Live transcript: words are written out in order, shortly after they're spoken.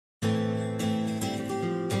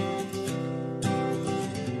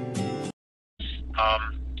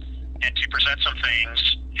and to present some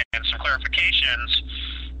things and some clarifications,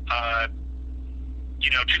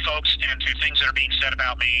 to folks and to things that are being said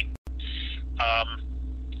about me.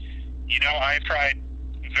 I've tried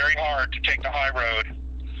very hard to take the high road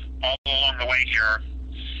all along the way here,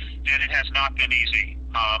 and it has not been easy.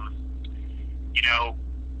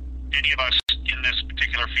 Any of us in this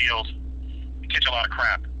particular field catch a lot of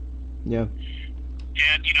crap. Yeah.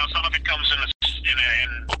 And, some of it comes in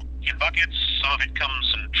buckets, some of it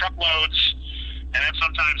comes in truckloads, and then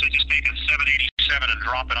sometimes they just take a 787 and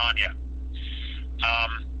drop it on you.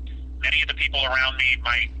 Many of the people around me,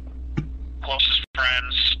 my closest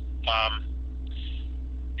friends,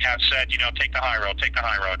 have said, take the high road, take the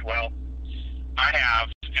high road. Well, I have,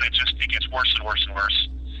 and it gets worse and worse and worse.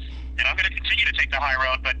 And I'm going to continue to take the high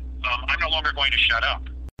road, but I'm no longer going to shut up.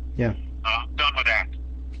 Yeah. I'm done with that.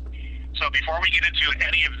 So before we get into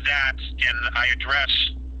any of that, and I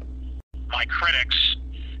address my critics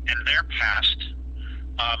and their past,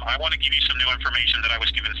 I want to give you some new information that I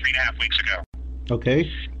was given 3.5 weeks ago.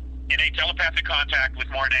 Okay. In a telepathic contact with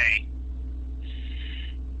Mornay,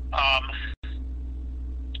 I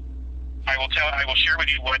will share with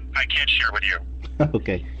you what I can share with you.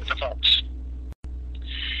 Okay. With the folks.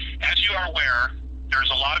 As you are aware,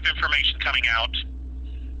 there's a lot of information coming out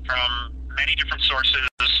from many different sources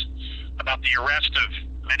about the arrest of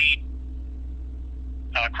many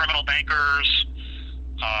criminal bankers,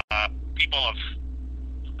 people of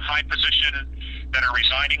high position that are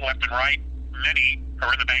resigning left and right. Many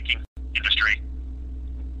are in the banking industry.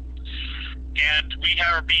 And we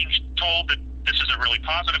are being told that this is a really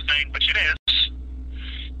positive thing, which it is,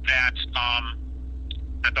 that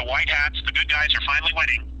the white hats, the good guys, are finally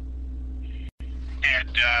winning, and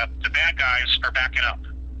the bad guys are backing up.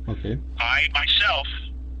 Okay. I myself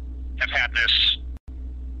have had this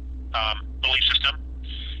belief system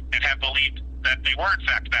and have believed that they were in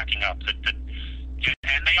fact backing up,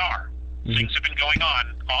 and they are. Mm-hmm. Things have been going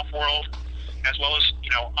on off-world as well as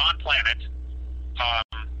on planet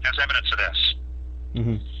as evidence of this.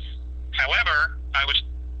 Mm-hmm. However, I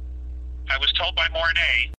was told by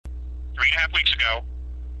Mornay 3.5 weeks ago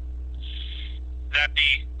that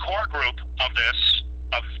the core group of this,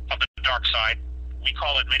 of the dark side, we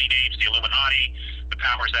call it many names: the Illuminati, the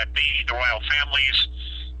powers that be, the royal families,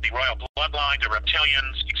 the royal bloodline, the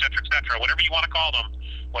reptilians, etc., whatever you want to call them,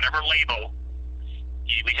 whatever label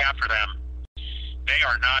we have for them, they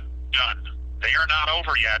are not done. They are not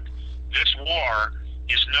over yet. This war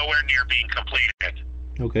is nowhere near being completed.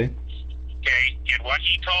 Okay. Okay, and what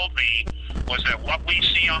he told me was that what we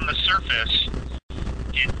see on the surface,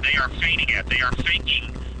 they are feigning it. They are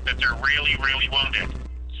faking that they're really, really wounded.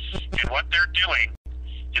 And what they're doing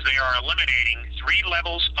is they are eliminating 3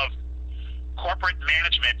 levels of corporate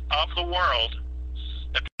management of the world,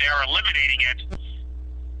 that they are eliminating it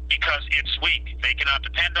because it's weak. They cannot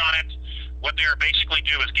depend on it. What they are basically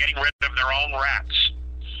doing is getting rid of their own rats,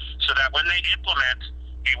 so that when they implement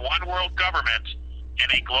a one-world government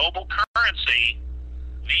and a global currency,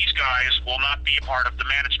 these guys will not be a part of the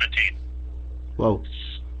management team. Whoa.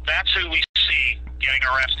 That's who we see getting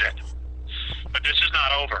arrested. But this is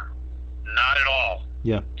not over. Not at all.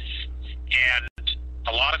 Yeah. And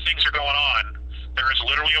a lot of things are going on. There is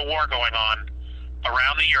literally a war going on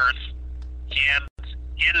around the earth and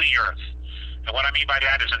in the earth. And what I mean by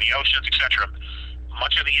that is in the oceans, etc.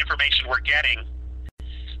 Much of the information we're getting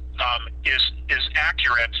is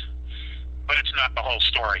accurate, but it's not the whole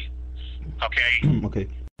story. Okay? Okay.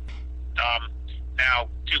 Now,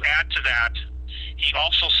 to add to that, he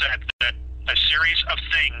also said that a series of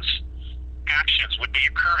things, actions, would be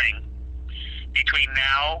occurring between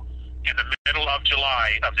now and the middle of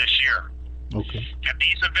July of this year. Okay. And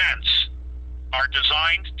these events are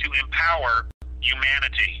designed to empower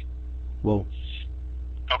humanity. Whoa.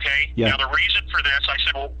 Okay? Yeah. Now, the reason for this, I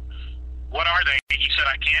said, well, what are they? He said,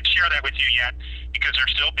 I can't share that with you yet because they're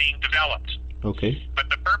still being developed. Okay. But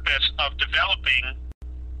the purpose of developing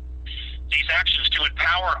these actions to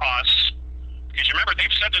empower us, because remember,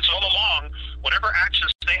 they've said this all along, whatever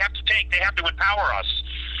actions they have to take, they have to empower us,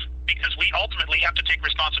 because we ultimately have to take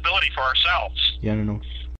responsibility for ourselves. Yeah, I know.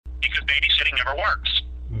 Because babysitting never works.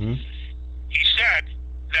 Mm-hmm. He said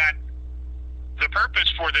that the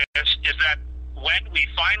purpose for this is that when we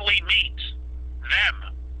finally meet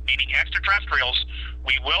them, meaning extraterrestrials,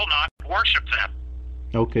 we will not worship them.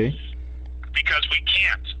 Okay. Because we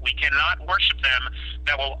can't. We cannot worship them.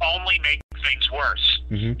 That will only make things worse.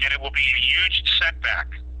 Mm-hmm. And it will be a huge setback.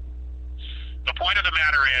 The point of the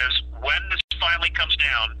matter is, when this finally comes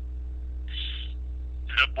down,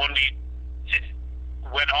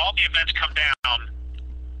 when all the events come down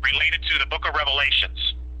related to the book of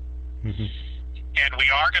Revelations, mm-hmm. And we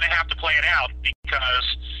are going to have to play it out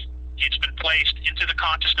because it's been placed into the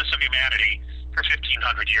consciousness of humanity for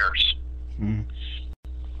 1,500 years. Mm.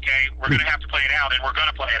 Okay, we're going to have to play it out, and we're going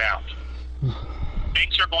to play it out.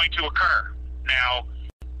 Things are going to occur. Now,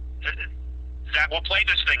 that will play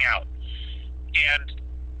this thing out. And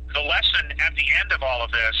the lesson at the end of all of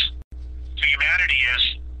this to humanity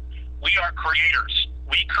is we are creators.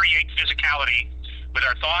 We create physicality with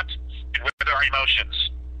our thoughts and with our emotions.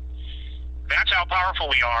 That's how powerful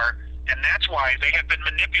we are, and that's why they have been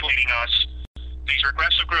manipulating us, these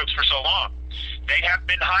regressive groups, for so long. They have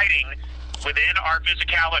been hiding within our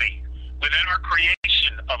physicality, within our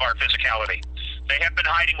creation of our physicality. They have been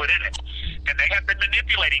hiding within it, and they have been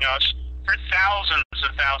manipulating us for thousands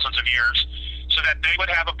and thousands of years so that they would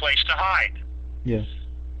have a place to hide. Yeah.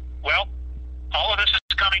 Well, all of this is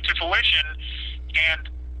coming to fruition, and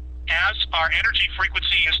as our energy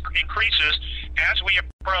frequency increases, as we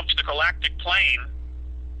approach the galactic plane,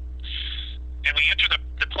 and we enter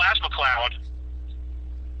the plasma cloud,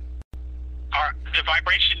 the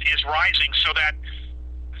vibration is rising so that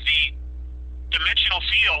the dimensional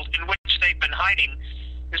field in which they've been hiding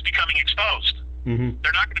is becoming exposed. Mm-hmm.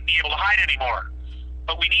 They're not going to be able to hide anymore.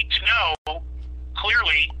 But we need to know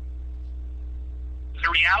clearly the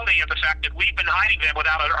reality of the fact that we've been hiding them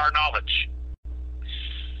without our knowledge.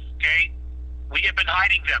 Okay? We have been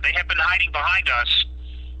hiding them. They have been hiding behind us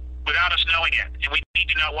without us knowing it. And we need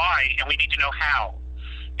to know why, and we need to know how.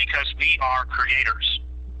 Because we are creators.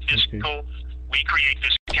 Physical, we create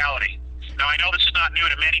physicality. Now, I know this is not new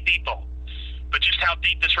to many people, but just how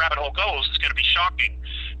deep this rabbit hole goes is going to be shocking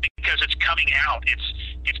because it's coming out. It's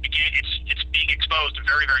being exposed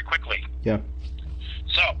very, very quickly. Yeah.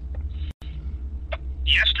 So,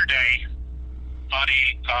 yesterday on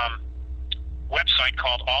a website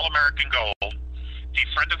called All American Gold, a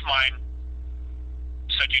friend of mine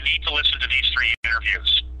said you need to listen to these 3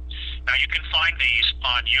 interviews. Now, you can find these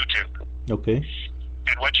on YouTube. Okay.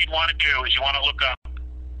 And what you'd want to do is you want to look up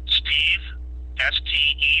Steve,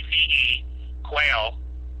 S-T-E-V-E, Quayle,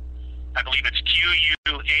 I believe it's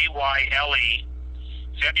Q-U-A-Y-L-E,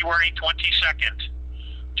 February 22nd,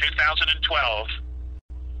 2012,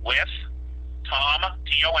 with Tom,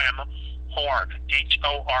 T-O-M, Horn,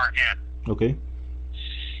 H-O-R-N. Okay.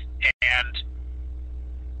 And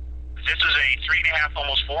this is a 3.5,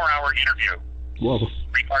 almost 4-hour interview. Whoa.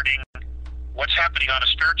 Regarding what's happening on a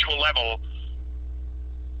spiritual level,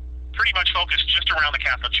 pretty much focused just around the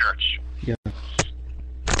Catholic Church. Yeah.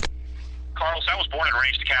 Carlos, I was born and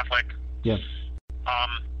raised Catholic. Yeah.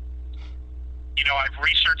 You know, I've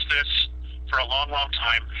researched this for a long, long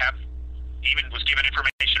time. Even was given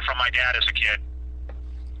information from my dad as a kid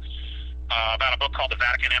about a book called The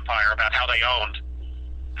Vatican Empire, about how they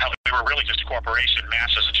were really just a corporation,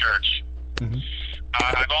 mass as a church. Mm-hmm.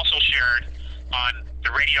 I've also shared on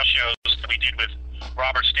the radio shows that we did with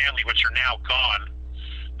Robert Stanley, which are now gone,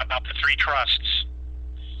 about the 3 trusts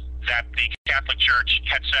that the Catholic Church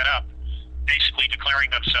had set up, basically declaring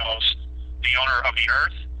themselves the owner of the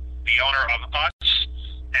earth, the owner of us,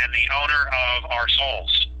 and the owner of our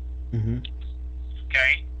souls. Mm-hmm.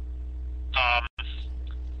 Okay?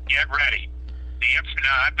 Get ready.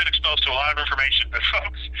 Now, I've been exposed to a lot of information, but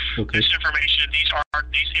folks, this information, these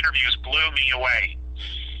interviews blew me away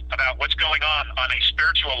about what's going on a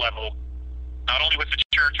spiritual level, not only with the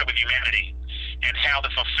church, but with humanity, and how the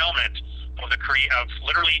fulfillment of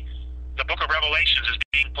literally the book of Revelations is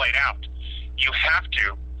being played out. You have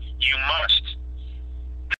to, you must.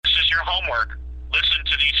 This is your homework. Listen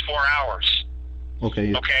to these 4 hours.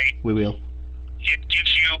 Okay. Okay? We will. It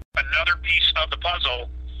gives you another piece of the puzzle,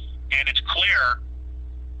 and it's clear.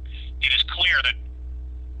 It is clear that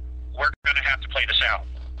we're going to have to play this out.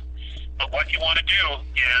 But what you want to do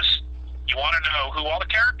is you want to know who all the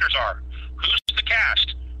characters are. Who's the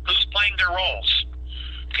cast? Who's playing their roles?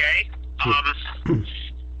 Okay? And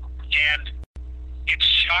it's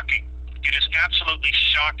shocking. It is absolutely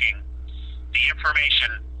shocking, the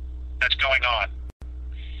information that's going on.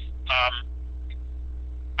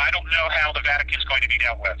 I don't know how the Vatican is going to be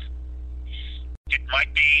dealt with. It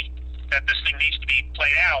might be that this thing needs to be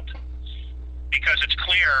played out because it's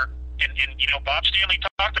clear, and you know, Bob Stanley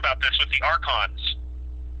talked about this with the Archons.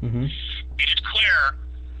 Mm-hmm. It is clear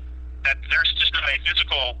that there's just not a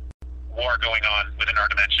physical war going on within our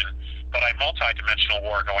dimension, but a multi-dimensional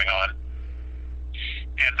war going on.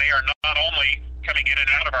 And they are not only coming in and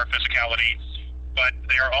out of our physicality, but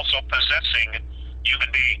they are also possessing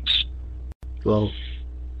human beings. Well.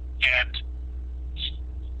 And,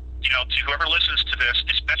 you know, to whoever listens to this,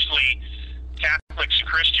 especially Catholics and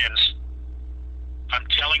Christians, I'm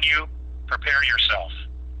telling you, prepare yourself.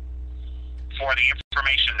 for the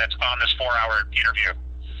information that's on this 4-hour interview.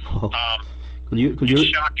 Oh. Could It's you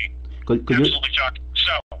shocking. Absolutely Shocking.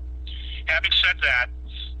 So, having said that,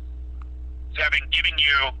 having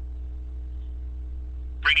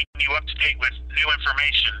bringing you up to date with new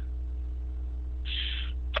information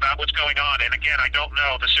about what's going on, and again, I don't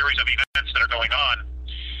know the series of events that are going on.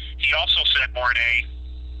 He also said, Mornay,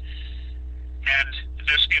 and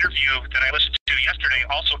this interview that I listened to yesterday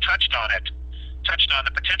also touched on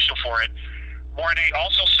the potential for it. Mornay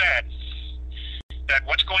also said that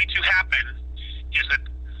what's going to happen is that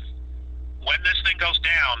when this thing goes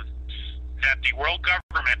down, that the world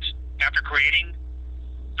government, after creating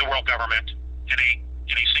the world government in a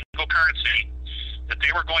single currency, that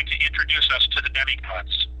they were going to introduce us to the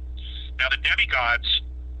demigods. Now, the demigods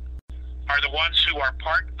are the ones who are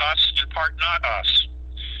part us and part not us.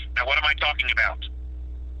 Now, what am I talking about?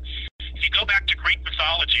 If you go back to Greek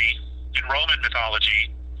mythology and Roman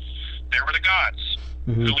mythology, there were the gods,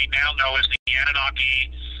 who we now know as the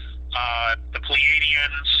Anunnaki, the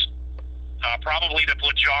Pleiadians, probably the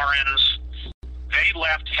Plagiarians. They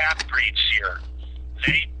left half-breeds here.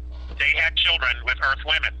 They had children with Earth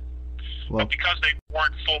women. Well, but because they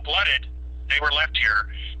weren't full-blooded, they were left here.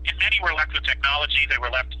 And many were left with technology. They were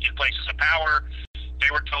left in places of power. They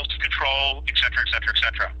were told to control, etc., etc.,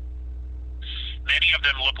 etc. Many of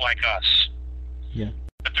them look like us. Yeah.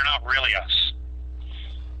 But they're not really us.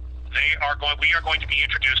 We are going to be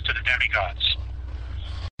introduced to the demigods.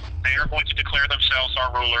 They are going to declare themselves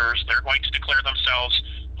our rulers. They're going to declare themselves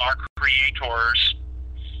our creators.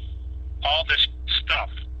 All this stuff.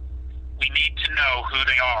 We need to know who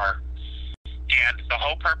they are. And the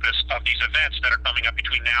whole purpose of these events that are coming up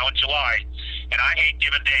between now and July, and I hate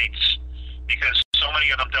giving dates because so many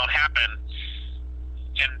of them don't happen.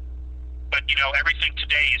 But everything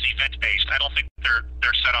today is event-based. I don't think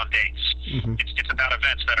they're set on dates. It's about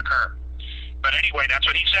events that occur. But anyway, that's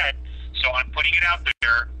what he said. So I'm putting it out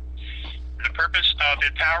there. The purpose of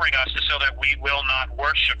empowering us is so that we will not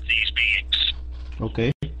worship these beings.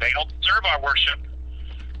 Okay. They don't deserve our worship.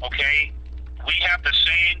 Okay? We have the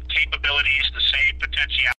same capabilities, the same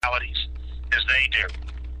potentialities as they do.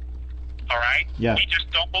 All right? Yeah. We just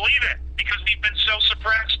don't believe it because we've been so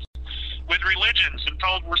suppressed with religions and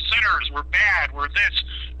told we're sinners, we're bad, we're this,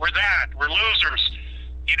 we're that, we're losers,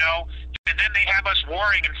 and then they have us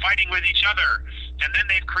warring and fighting with each other, and then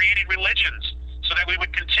they've created religions so that we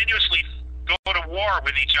would continuously go to war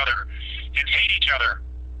with each other and hate each other.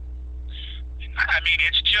 I mean,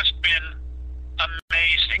 it's just been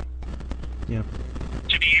amazing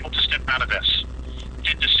to be able to step out of this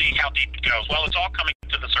and to see how deep it goes. Well, it's all coming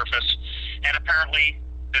to the surface, and apparently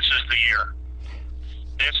this is the year.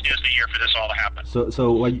 This is the year for this all to happen.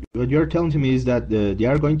 So what you're telling to me is that they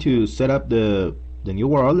are going to set up the new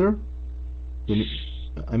world order?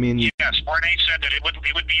 I mean... Yes, Mornay said that it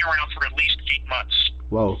would be around for at least 8 months.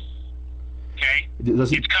 Wow. Okay?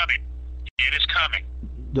 It's coming. It is coming.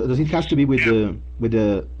 Does it have to be with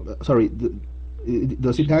the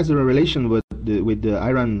does it has a relation with the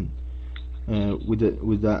Iran with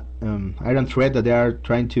the Iran threat that they are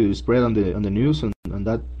trying to spread on the news and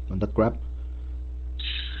that crap?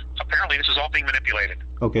 Apparently, this is all being manipulated.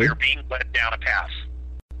 Okay. We are being led down a path.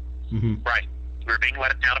 Right. We're being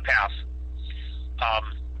led down a path.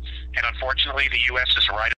 And unfortunately, the U.S. is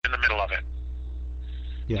right in the middle of it.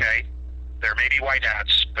 Yeah. Okay? There may be white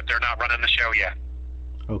hats, but they're not running the show yet.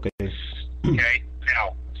 Okay. Okay?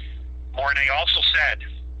 Now, Mornay also said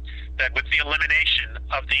that with the elimination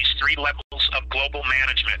of these 3 levels of global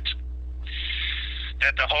management,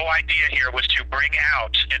 that the whole idea here was to bring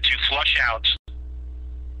out and to flush out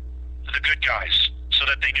the good guys so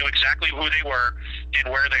that they knew exactly who they were and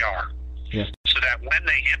where they are. Yeah. So that when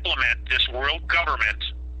they implement this world government,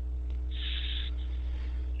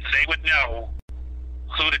 they would know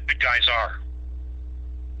who the good guys are.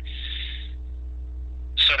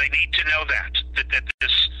 So they need to know that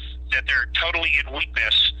they're totally in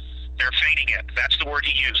weakness. They're feigning it. That's the word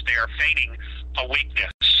he used. They are feigning a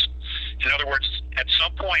weakness. In other words, at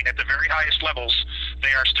some point, at the very highest levels,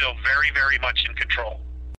 they are still very, very much in control.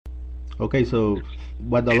 Okay, so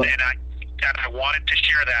what the... And I wanted to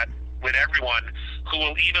share that with everyone who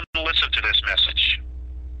will even listen to this message.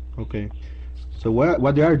 Okay. So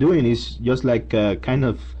what they are doing is just like a kind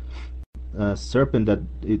of serpent that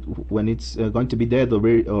when it's going to be dead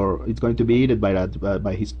or it's going to be eaten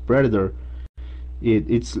by his predator,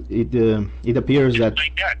 it appears that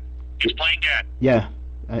playing dead. It's playing dead. Yeah.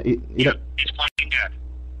 It's playing dead.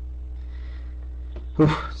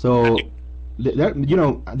 So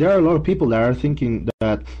there are a lot of people that are thinking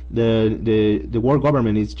that the world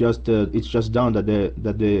government is just it's just done, that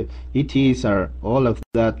the ETs are all of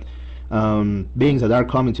that beings that are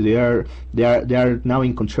coming to the Earth, they are now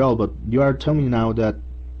in control. But you are telling me now that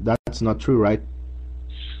that's not true, right?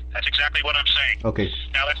 That's exactly what I'm saying. Okay.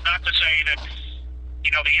 Now, that's not to say that,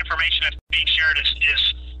 you know, the information that's being shared is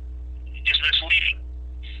misleading.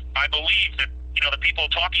 I believe that, you know, the people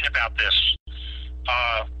talking about this,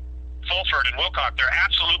 Fulford and Wilcock, they're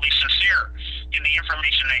absolutely sincere in the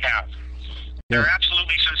information they have. They're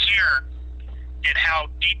absolutely sincere in how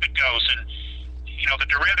deep it goes, and, you know, the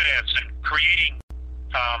derivatives and creating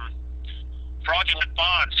fraudulent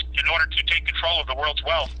bonds in order to take control of the world's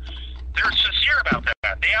wealth. They're sincere about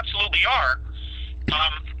that. They absolutely are.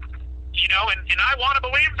 You know, and I want to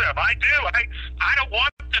believe them. I do. I don't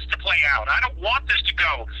want this to play out. I don't want this to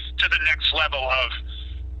go to the next level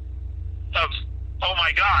of oh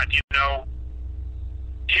my God, you know,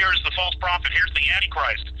 here's the false prophet, here's the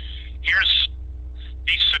Antichrist, here's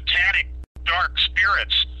these satanic dark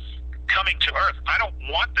spirits coming to Earth. I don't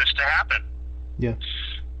want this to happen. Yeah.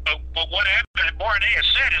 But what Morane has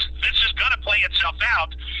said is this is going to play itself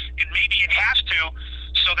out, and maybe it has to,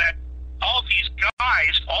 so that all these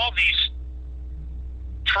guys, all these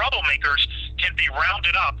troublemakers can be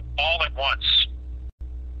rounded up all at once.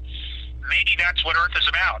 Maybe that's what Earth is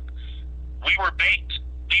about. We were bait.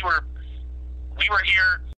 We were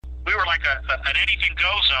here. We were like an anything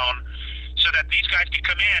go zone, so that these guys could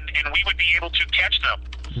come in and we would be able to catch them.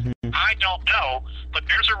 Mm-hmm. I don't know, but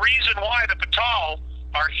there's a reason why the Patal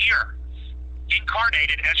are here,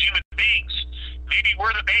 incarnated as human beings. Maybe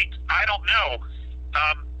we're the bait. I don't know.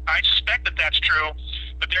 I suspect that that's true,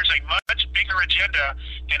 but there's a much bigger agenda,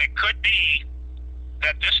 and it could be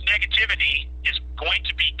that this negativity is going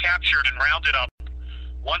to be captured and rounded up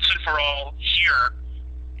once and for all here,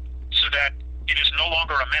 so that it is no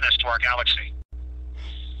longer a menace to our galaxy.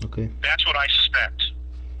 Okay. That's what I suspect.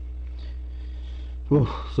 Ooh,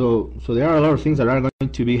 so there are a lot of things that are going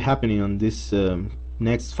to be happening on this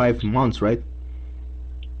next 5 months, right?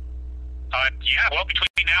 Yeah, well, between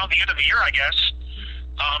now and the end of the year, I guess.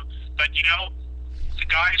 But you know, the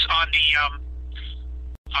guys on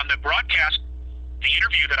the broadcast, the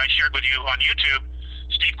interview that I shared with you on YouTube,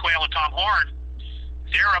 Steve Quayle and Tom Horn,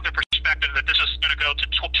 they're of the perspective that this is going to go to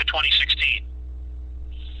 2016.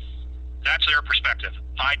 That's their perspective.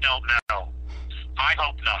 I don't know. I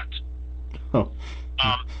hope not. Oh.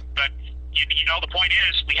 But you know, the point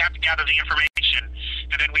is, we have to gather the information,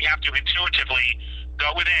 and then we have to intuitively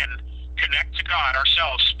go within, connect to God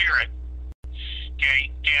ourselves, spirit,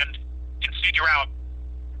 okay, and figure out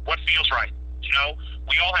what feels right. You know,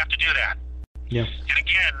 we all have to do that. Yeah. And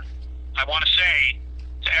again, I want to say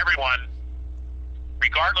to everyone,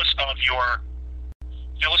 regardless of your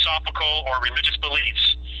philosophical or religious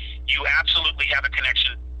beliefs, you absolutely have a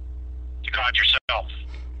connection to God yourself.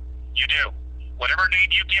 You do. Whatever name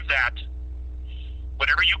you give that,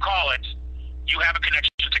 whatever you call it, you have a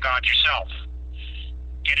connection to God yourself.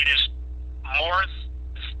 And it is more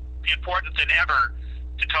important than ever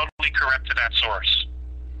to totally correct to that source.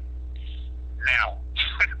 Now,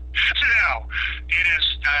 it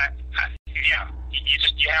is, yeah,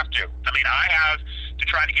 you have to. I mean, I have to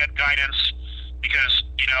try to get guidance because,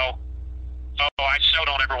 you know, I so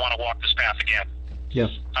don't ever want to walk this path again. Yeah.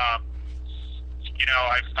 You know,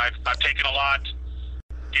 I've taken a lot,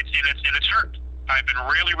 and it's hurt. I've been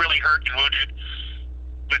really, really hurt and wounded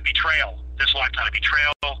with betrayal this lifetime.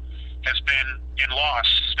 Betrayal has been, and loss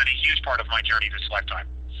has been a huge part of my journey this lifetime.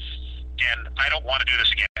 And I don't want to do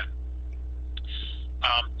this again.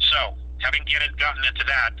 So, having gotten into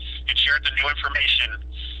that and shared the new information,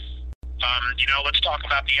 you know, let's talk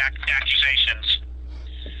about the accusations.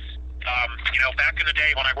 You know, back in the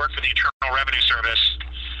day when I worked for the Internal Revenue Service,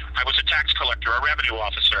 I was a tax collector, a revenue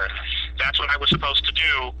officer. That's what I was supposed to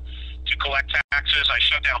do, to collect taxes. I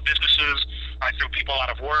shut down businesses. I threw people out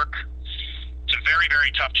of work. It's a very,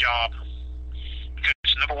 very tough job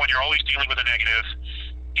because, number one, you're always dealing with a negative,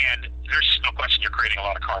 and there's no question you're creating a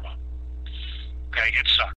lot of karma. Okay, it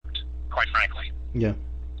sucked, quite frankly. Yeah.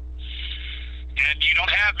 And you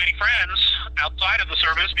don't have many friends outside of the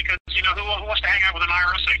service because, you know, who wants to hang out with an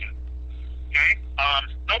IRS agent? Okay?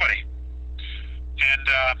 Nobody. And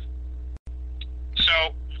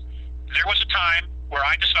so there was a time where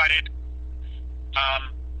I decided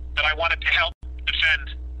that I wanted to help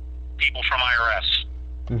defend people from IRS.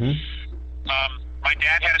 Mm-hmm. My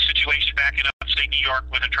dad had a situation back in upstate New York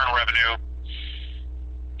with Internal Revenue,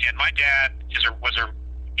 and my dad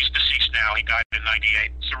he's deceased now. He died in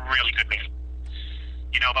 '98. He's a really good man.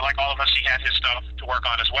 You know, but like all of us, he had his stuff to work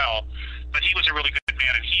on as well. But he was a really good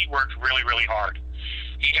man, and he worked really, really hard.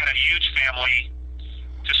 He had a huge family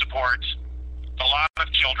to support, a lot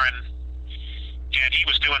of children, and he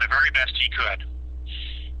was doing the very best he could.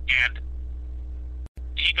 and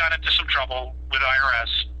he got into some trouble with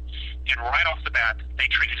IRS, and right off the bat, they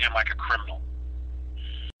treated him like a criminal.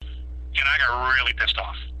 And I got really pissed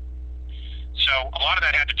off. So a lot of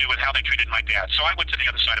that had to do with how they treated my dad. So I went to the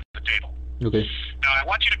other side of the table. Okay. Now, I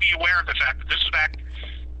want you to be aware of the fact that this was back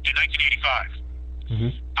in 1985.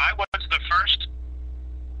 Mm-hmm. I was the first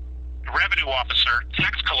revenue officer,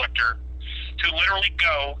 tax collector, to literally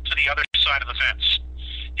go to the other side of the fence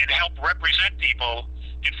and help represent people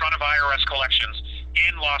in front of IRS collections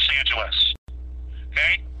in Los Angeles.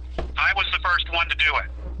 Okay? I was the first one to do it.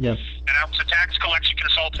 Yeah. And I was a tax collection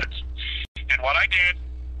consultant. And what I did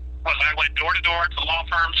was I went door to door to law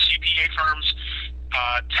firms, CPA firms,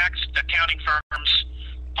 tax accounting firms,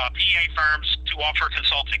 PA firms to offer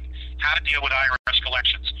consulting, how to deal with IRS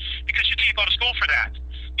collections. Because you can't go to school for that.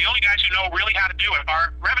 The only guys who know really how to do it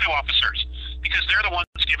are revenue officers, because they're the ones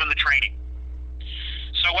given the training.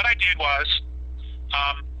 So what I did was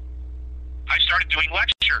I started doing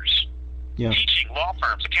lectures, teaching law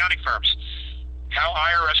firms, accounting firms, how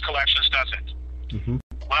IRS collections does it. Mm-hmm.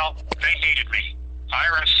 Well, they hated me.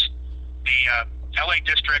 IRS, the LA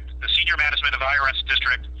district, the senior management of IRS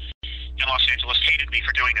district in Los Angeles hated me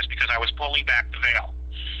for doing this because I was pulling back the veil.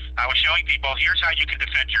 I was showing people, here's how you can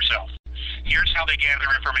defend yourself. Here's how they gather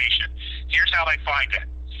information. Here's how they find it.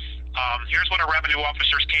 Here's what a revenue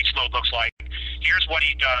officer's caseload looks like. Here's what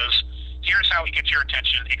he does. Here's how he gets your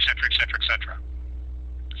attention, et cetera, et cetera, et cetera.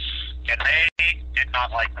 And they did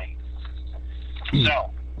not like me.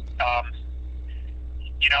 So,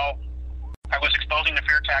 you know, I was exposing the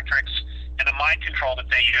fear tactics and the mind control that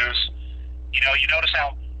they use. You know, you notice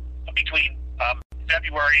how between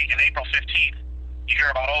February and April 15th, you hear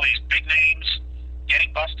about all these big names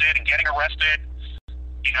getting busted and getting arrested.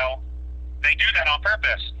 You know, they do that on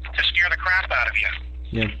purpose to scare the crap out of you.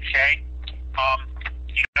 Yeah. Okay?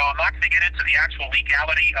 You know, I'm not going to get into the actual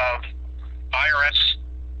legality of IRS,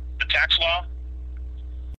 the tax law,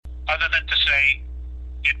 other than to say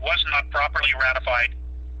it was not properly ratified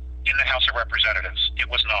in the House of Representatives. It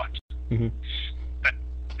was not. Mm-hmm. But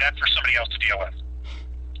that's for somebody else to deal with.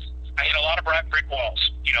 I hit a lot of brick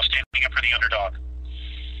walls, you know, standing up for the underdog.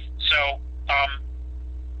 So,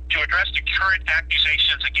 to address the current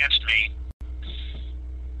accusations against me,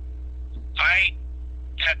 I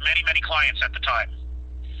had many, many clients at the time.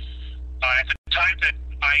 At the time that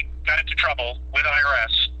I got into trouble with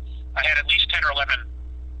IRS, I had at least 10 or 11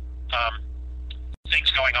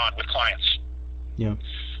 things going on with clients. Yeah.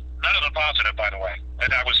 None of them positive, by the way.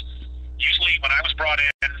 And I was usually, when I was brought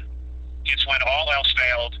in, it's when all else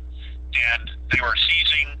failed, and they were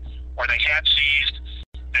seizing, or they had seized.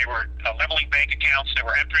 They were leveling bank accounts. They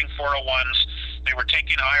were entering 401s. They were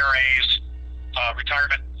taking IRAs,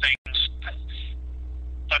 retirement things.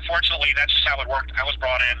 Unfortunately, that's just how it worked. I was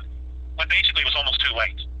brought in when basically it was almost too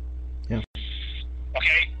late. Yeah.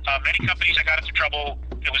 Okay? Many companies that got into trouble,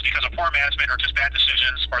 it was because of poor management or just bad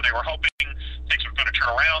decisions, or they were hoping things were going to turn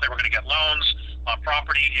around, they were going to get loans on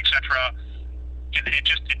property, etc. And it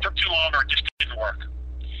took too long, or it just didn't work.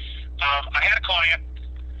 I had a client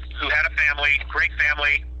who had a family, great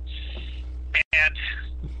family, and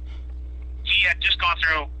he had just gone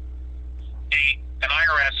through an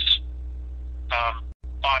IRS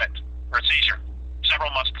audit or seizure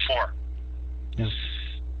several months before. Yeah.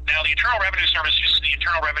 Now, the Internal Revenue Service uses the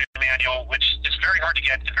Internal Revenue Manual, which is very hard to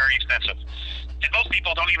get and very expensive. And most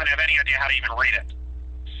people don't even have any idea how to even read it.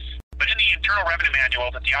 But in the Internal Revenue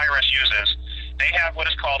Manual that the IRS uses, they have what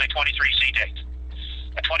is called a 23C date.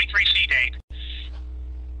 A 23C date,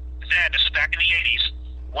 then, this is back in the 80s,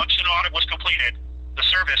 once an audit was completed, the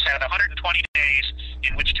service had 120 days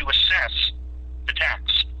in which to assess the tax,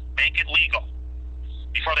 make it legal,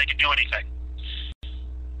 before they could do anything.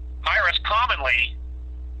 IRS commonly,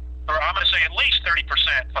 or I'm going to say at least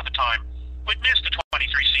 30% of the time, would miss the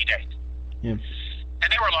 23C date. Yeah. And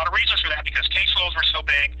there were a lot of reasons for that, because caseloads were so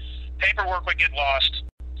big, paperwork would get lost,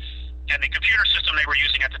 and the computer system they were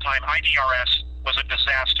using at the time, IDRS, was a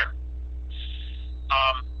disaster.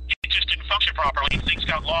 It just didn't function properly. Things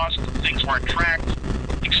got lost, things weren't tracked,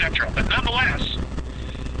 etc. But nonetheless,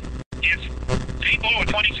 if they blew a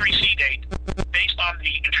 23C date based on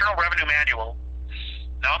the Internal Revenue Manual,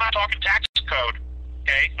 now I'm not talking tax code,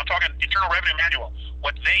 okay? I'm talking Internal Revenue Manual,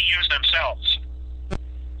 what they use themselves.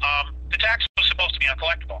 The tax was supposed to be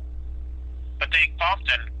uncollectible, but they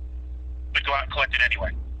often would go out and collect it anyway.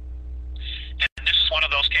 And this is one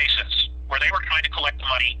of those cases where they were trying to collect the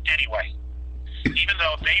money anyway, even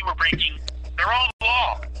though they were breaking their own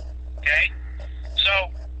law, okay?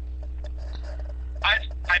 So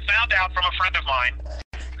I found out from a friend of mine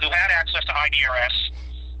who had access to IDRS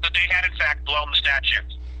that they had in fact blown the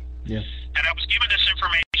statute. Yeah. And I was given this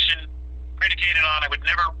information predicated on I would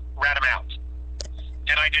never rat him out.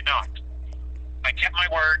 And I did not. I kept my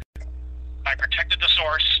word. I protected the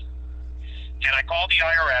source. And I called the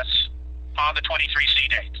IRS on the 23C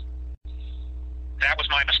date. That was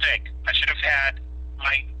my mistake. I should have had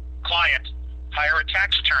my client hire a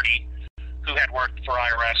tax attorney who had worked for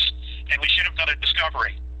IRS, and we should have done a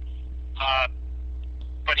discovery.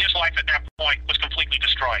 But his life at that point was completely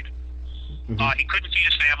destroyed. He couldn't feed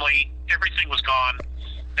his family. Everything was gone.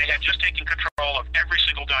 They had just taken control of every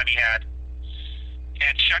single dime he had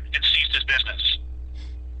and shut and seized his business,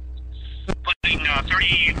 putting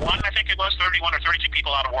 31, I think it was, 31 or 32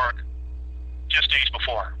 people out of work just days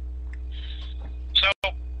before. So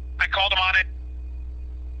I called him on it,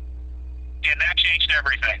 and that changed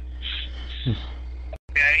everything.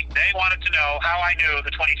 Okay, they wanted to know how I knew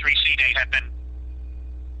the 23C date had been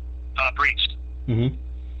breached. And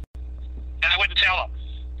I wouldn't tell them.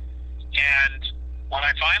 And when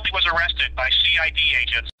I finally was arrested by CID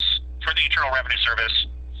agents for the Internal Revenue Service,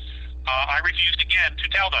 I refused again to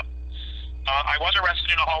tell them. I was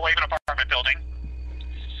arrested in a hallway of an apartment building.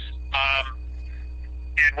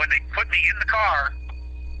 And when they put me in the car,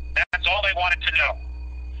 that's all they wanted to know.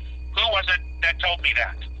 Who was it that told me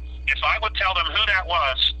that? If I would tell them who that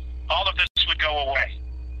was, all of this would go away.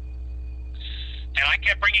 And I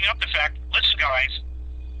kept bringing up the fact, listen guys,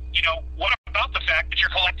 you know, what about the fact that you're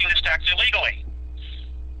collecting this tax illegally?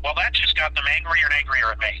 Well, that just got them angrier and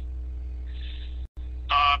angrier at me.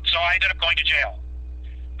 So I ended up going to jail.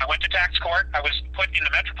 I went to tax court. I was put in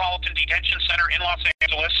the Metropolitan Detention Center in Los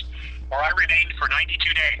Angeles, where I remained for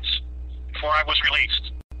 92 days before I was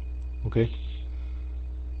released. Okay.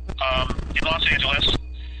 In Los Angeles.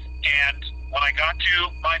 And when I got to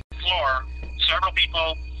my floor, several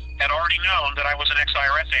people had already known that I was an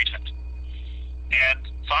ex-IRS agent. And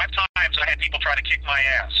 5 times I had people try to kick my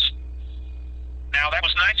ass. Now, that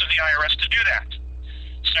was nice of the IRS to do that.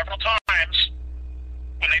 Several times,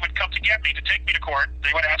 when they would come to get me, to take me to court,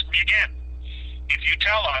 they would ask me again, if you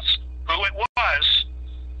tell us who it was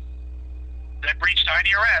that breached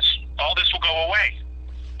IDRS, all this will go away.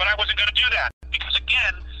 But I wasn't going to do that, because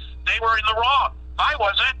again, they were in the wrong. I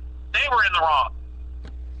wasn't. They were in the wrong.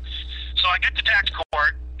 So I get to tax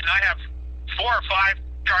court, and I have 4 or 5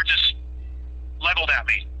 charges leveled at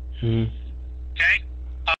me. Okay?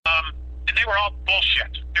 And they were all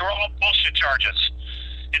bullshit. They were all bullshit charges.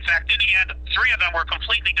 In fact, in the end, 3 of them were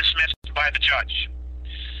completely dismissed by the judge.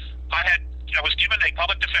 I was given a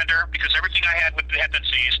public defender because everything I had had been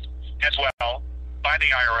seized as well by the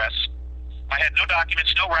IRS. I had no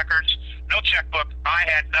documents, no records, no checkbook. I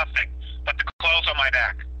had nothing but the clothes on my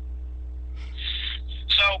back.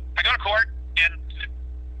 So I go to court, and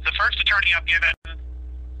the first attorney I'm given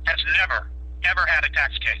has never, ever had a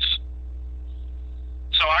tax case.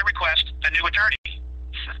 So I request a new attorney.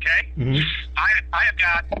 Okay? I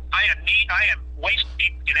am waist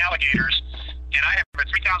deep in alligators, and I have a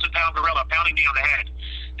 3,000-pound gorilla pounding me on the head,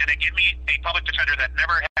 and they give me a public defender that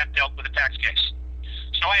never had dealt with a tax case.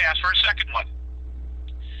 So I asked for a second one.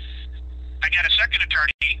 I get a second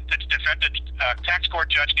attorney. The tax court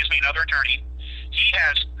judge gives me another attorney. He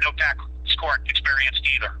has no tax court experience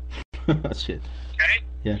either. Shit. Okay?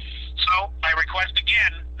 Yeah. So I request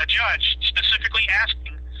again a judge specifically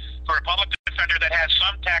asking for a public defender that has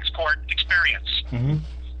some tax court experience.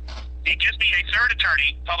 He gives me a third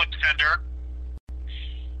attorney, public defender,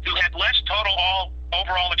 who had less total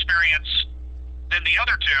overall experience than the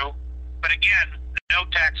other 2, but again, no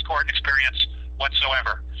tax court experience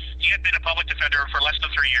whatsoever. He had been a public defender for less than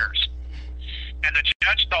 3 years. And the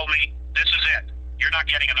judge told me, this is it. You're not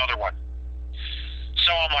getting another one.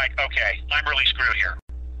 So I'm like, okay, I'm really screwed here.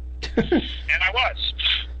 And I was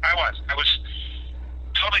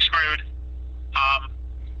totally screwed.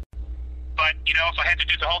 But, you know, if I had to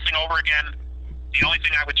do the whole thing over again, the only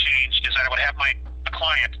thing I would change is that I would have a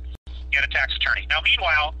client get a tax attorney. Now,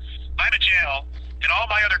 meanwhile, I'm in jail, and all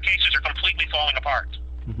my other cases are completely falling apart.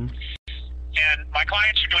 And my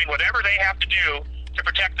clients are doing whatever they have to do to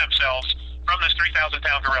protect themselves from this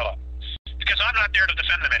 3,000-pound gorilla, because I'm not there to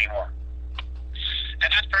defend them anymore. And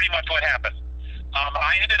that's pretty much what happened.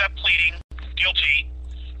 I ended up pleading guilty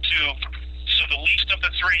to the least of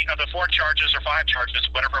the 4 charges or 5 charges,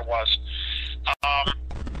 whatever it was,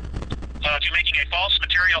 to making a false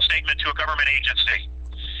material statement to a government agency.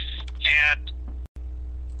 And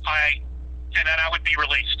then I would be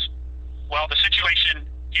released. Well, the situation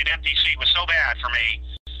in MDC was so bad for me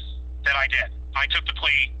that I did. I took the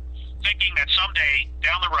plea, thinking that someday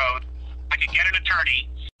down the road I could get an attorney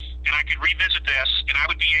and I could revisit this and I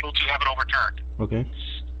would be able to have it overturned. Okay.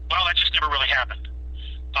 Well, that just never really happened.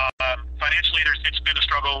 Financially, it's been a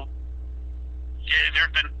struggle. There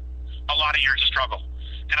have been a lot of years of struggle,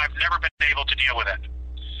 and I've never been able to deal with it,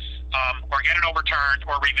 or get it overturned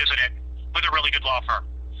or revisit it with a really good law firm.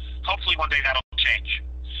 Hopefully one day that'll change.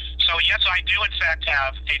 So yes, I do in fact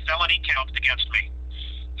have a felony count against me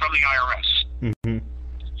from the IRS. Mm-hmm.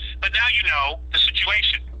 But now you know the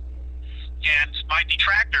situation. And my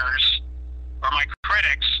detractors, or my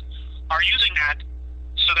critics, are using that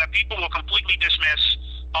so that people will completely dismiss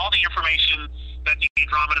all the information that the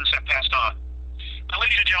Andromedans have passed on. Now,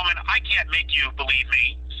 ladies and gentlemen, I can't make you believe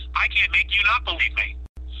me. I can't make you not believe me.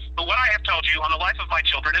 But what I have told you on the life of my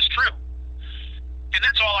children is true. And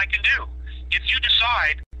that's all I can do. If you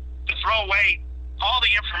decide to throw away all the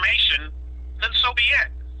information, then so be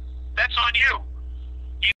it. That's on you.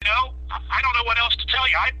 You know, I don't know what else to tell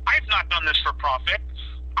you. I've not done this for profit.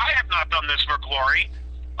 I have not done this for glory.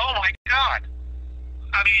 Oh my God.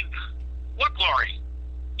 I mean, what glory?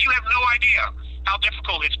 You have no idea how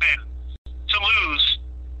difficult it's been to lose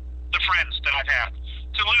the friends that I've had,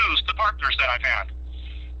 to lose the partners that I've had,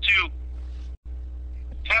 to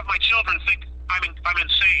have my children think I'm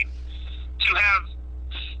insane,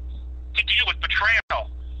 to deal with betrayal.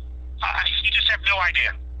 You just have no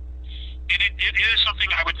idea. It is something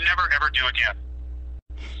I would never, ever do again.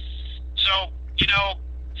 So, you know,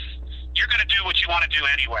 you're going to do what you want to do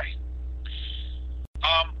anyway.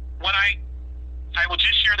 When I will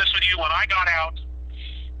just share this with you, when I got out,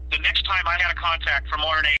 the next time I had a contact from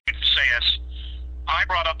Lauren A. Sayas, I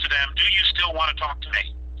brought up to them, do you still want to talk to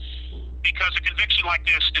me? Because a conviction like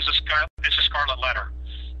this is a scarlet letter.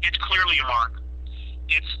 It's clearly a mark.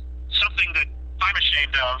 It's something that I'm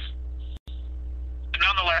ashamed of, but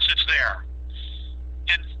nonetheless, it's there.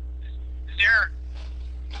 And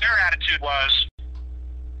their attitude was,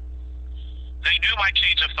 they knew my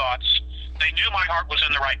change of thoughts. They knew my heart was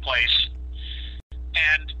in the right place.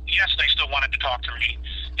 And yes, they still wanted to talk to me.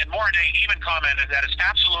 And Mornay even commented that it's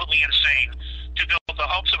absolutely insane to build the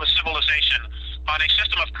hopes of a civilization on a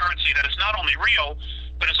system of currency that is not only real,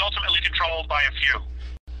 but is ultimately controlled by a few.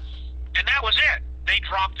 And that was it. They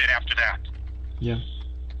dropped it after that. Yeah.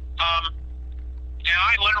 And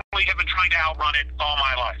I literally have been trying to outrun it all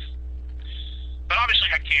my life. But obviously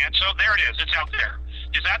I can't, so there it is. It's out there.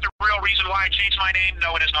 Is that the real reason why I changed my name?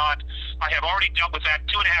 No, it is not. I have already dealt with that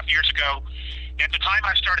 2.5 years ago. At the time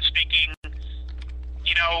I started speaking,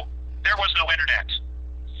 you know, there was no internet.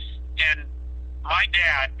 And my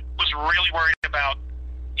dad was really worried about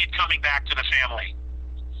it coming back to the family.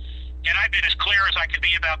 And I've been as clear as I can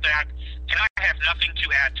be about that, and I have nothing to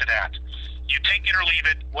add to that. You take it or leave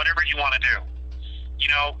it, whatever you want to do. You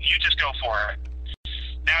know, you just go for it.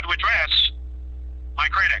 Now to address my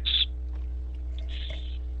critics.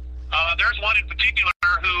 There's one in particular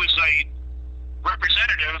who is a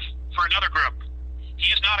representative for another group.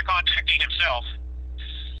 He is not a contactee himself,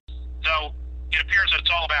 though it appears that it's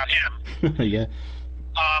all about him. Yeah.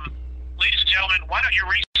 Ladies and gentlemen, why don't you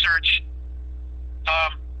research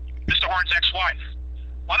Mr. Horn's ex-wife?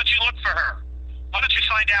 Why don't you look for her? Why don't you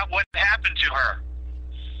find out what happened to her?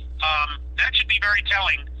 That should be very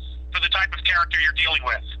telling for the type of character you're dealing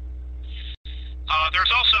with.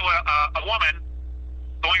 There's also a woman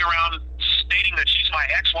going around stating that she's my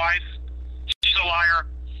ex-wife. She's a liar.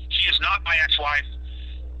 She is not my ex-wife.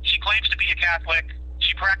 She claims to be a Catholic.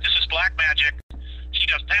 She practices black magic. She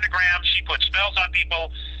does pentagrams. She puts spells on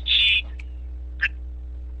people. She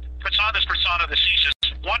puts on this persona that she's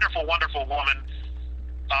this wonderful, wonderful woman.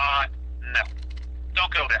 No.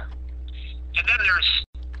 Don't go there. And then there's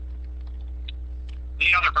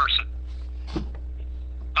the other person.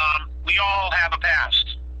 We all have a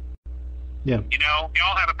past. Yeah. You know, we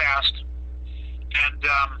all have a past. And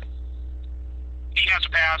he has a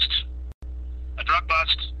past, a drug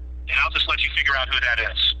bust, and I'll just let you figure out who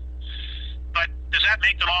that is. But does that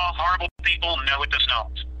make them all horrible people? No, it does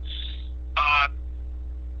not.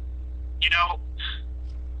 You know,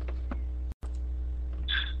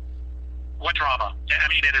 what drama? I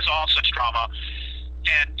mean, it is all such drama.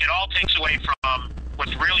 And it all takes away from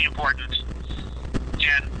what's really important,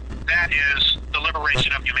 and that is the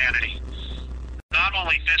liberation of humanity. Not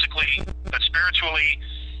only physically, but spiritually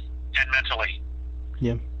and mentally.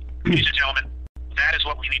 Yeah. Ladies and gentlemen, that is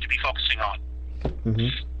what we need to be focusing on. Mm-hmm.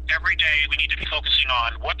 Every day we need to be focusing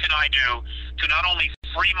on what can I do to not only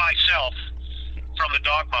free myself from the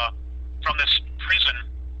dogma, from this prison,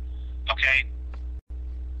 okay,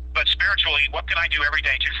 but spiritually, what can I do every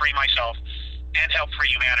day to free myself and help free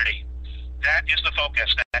humanity? That is the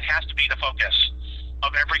focus. That has to be the focus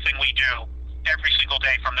of everything we do every single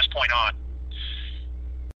day from this point on.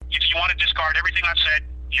 If you want to discard everything I've said,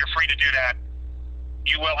 you're free to do that.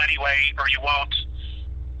 You will anyway, or you won't.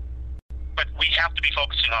 But we have to be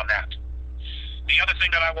focusing on that. The other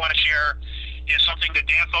thing that I want to share is something that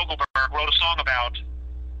Dan Fogelberg wrote a song about.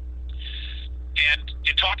 And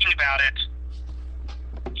in talking about it,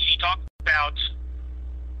 he talked about,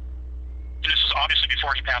 and this was obviously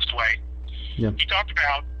before he passed away, he talked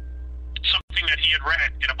about something that he had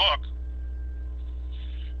read in a book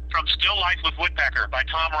from Still Life with Woodpecker by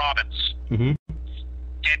Tom Robbins. Mm-hmm.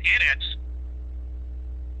 And in it,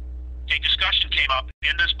 a discussion came up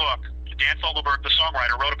in this book. Dan Fogelberg, the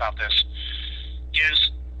songwriter, wrote about this.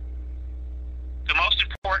 Is the most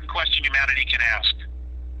important question humanity can ask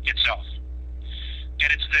itself.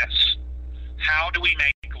 And it's this: how do we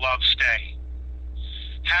make love stay?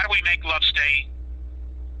 How do we make love stay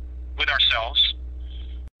with ourselves?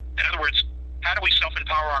 In other words, how do we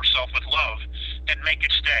self-empower ourselves with love and make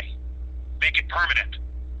it stay? Make it permanent.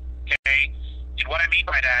 Okay? And what I mean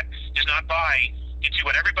by that is not buy into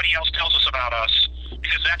what everybody else tells us about us,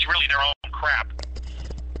 because that's really their own crap.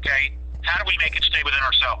 Okay? How do we make it stay within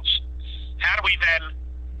ourselves? How do we then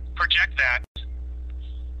project that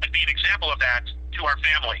and be an example of that to our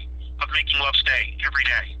family, of making love stay every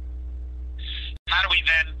day? How do we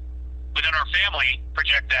then, within our family,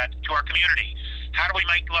 project that to our community? How do we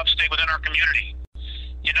make love stay within our community?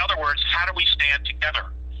 In other words, how do we stand together,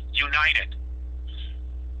 united?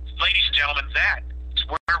 Ladies and gentlemen, that is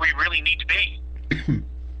where we really need to be.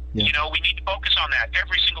 Yeah. You know, we need to focus on that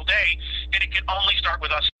every single day, and it can only start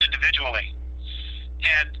with us individually.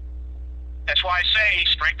 And that's why I say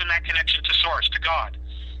strengthen that connection to Source, to God,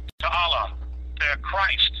 to Allah, to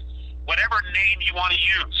Christ, whatever name you want to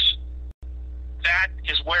use. That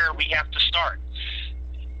is where we have to start.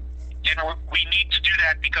 And we need to do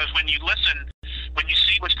that because when you listen, when you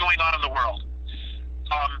see what's going on in the world,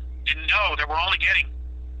 and know that we're only getting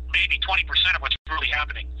maybe 20% of what's really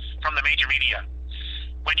happening from the major media.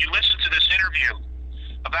 When you listen to this interview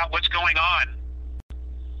about what's going on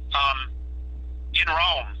in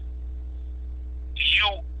Rome,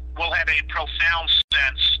 you will have a profound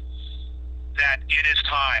sense that it is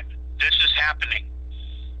time. This is happening.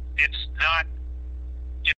 It's not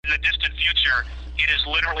in the distant future. It is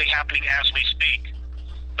literally happening as we speak.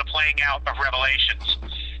 The playing out of Revelations.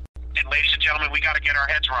 And ladies and gentlemen, we got to get our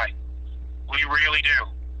heads right. We really do.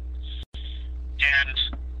 And,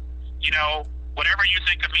 you know, whatever you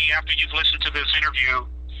think of me after you've listened to this interview,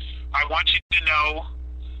 I want you to know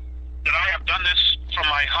that I have done this from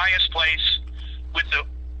my highest place with the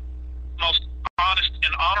most honest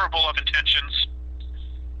and honorable of intentions,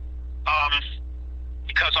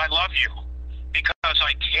 because I love you, because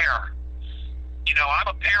I care. You know, I'm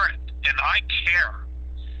a parent, and I care.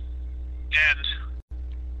 And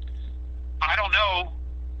I don't know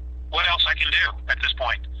what else I can do at this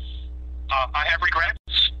point. I have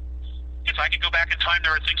regrets. If I could go back in time,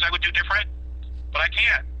 there are things I would do different, but I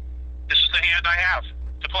can't. This is the hand I have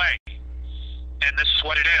to play, and this is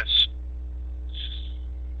what it is.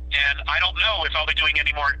 And I don't know if I'll be doing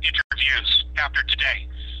any more interviews after today.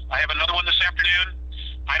 I have another one this afternoon.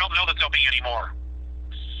 I don't know that there'll be any more.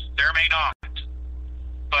 There may not.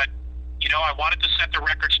 But, you know, I wanted to set the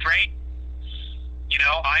record straight. You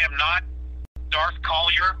know, I am not Darth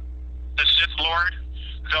Collier, the Sith Lord,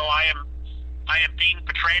 though I am being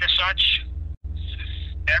portrayed as such.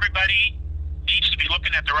 Everybody needs to be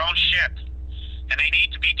looking at their own shit, and they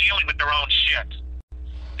need to be dealing with their own shit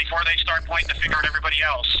before they start pointing the finger at everybody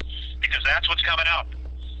else, because that's what's coming up.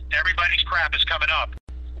 Everybody's crap is coming up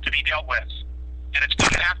to be dealt with, and it's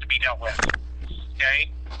going to have to be dealt with.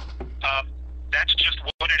 Okay? That's just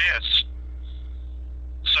what it is.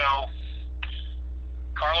 So,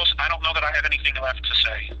 Carlos, I don't know that I have anything left to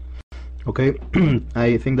say. Okay,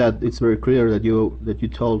 I think that it's very clear that you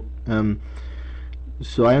told.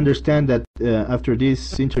 So I understand that after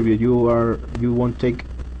this interview, you won't take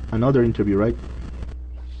another interview, right?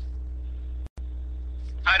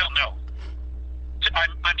 I don't know.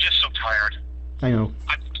 I'm just so tired. I know.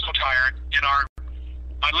 I'm so tired, and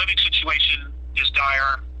my living situation is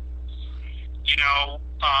dire. You know,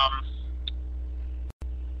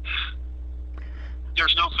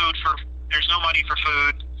 there's no money for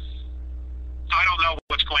food. I don't know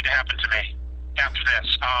what's going to happen to me after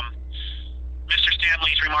this. Mr.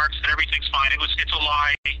 Stanley's remarks that everything's fine. It's a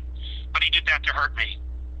lie, but he did that to hurt me.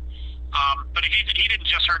 But he didn't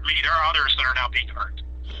just hurt me. There are others that are now being hurt.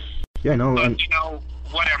 Yeah, I know. But, you know,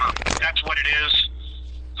 whatever. That's what it is.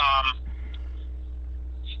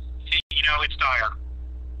 You know, it's dire.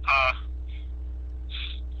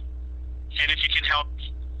 And if you can help,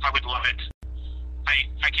 I would love it.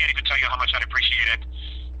 I can't even tell you how much I'd appreciate it.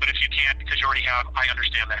 But if you can't, because you already have, I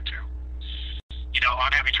understand that too. You know,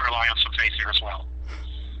 I'm having to rely on some faith here as well.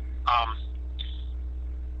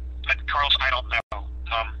 But Carlos, I don't know.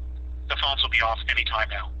 the phones will be off anytime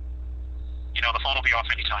now. The phone will be off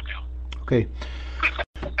anytime now. Okay.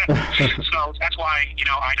 So that's why,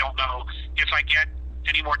 I don't know if I get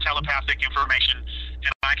any more telepathic information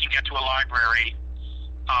and I can get to a library,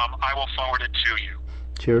 I will forward it to you.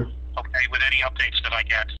 Sure. Okay, with any updates that I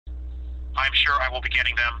get. I'm sure I will be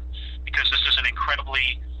getting them because this is an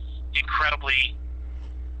incredibly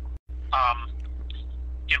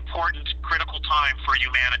important, critical time for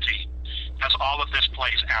humanity as all of this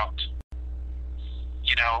plays out.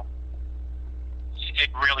 It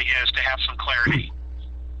really is, to have some clarity.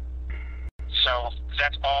 So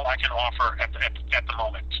that's all I can offer at the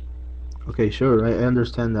moment. Okay, sure. I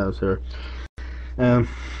understand now, sir. I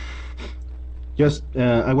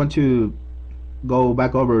want to go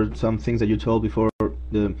back over some things that you told before.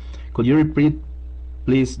 Could you repeat,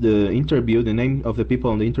 please, the interview, the name of the people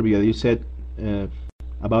on the interview that you said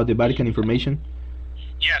about the Vatican information?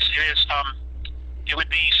 Yes, it is. It would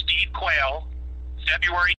be Steve Quayle,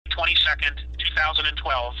 February 22nd,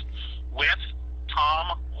 2012, with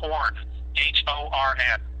Tom Horn, Horn.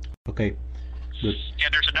 Okay. Good.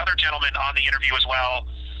 And there's another gentleman on the interview as well,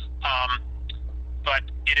 but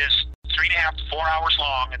it is 3.5 to 4 hours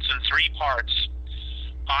long. It's in 3 parts.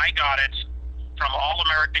 I got it from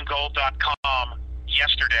allamericangold.com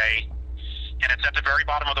yesterday, and it's at the very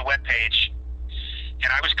bottom of the webpage.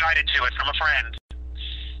 And I was guided to it from a friend,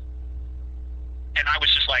 and I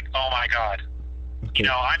was just like, oh my God. Okay.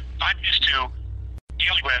 I'm used to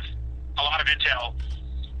dealing with a lot of intel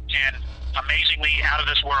and amazingly out of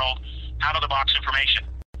this world, out of the box information.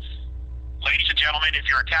 Ladies and gentlemen, if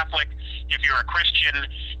you're a Catholic, if you're a Christian,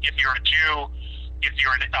 if you're a Jew, if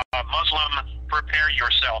you're a Muslim, prepare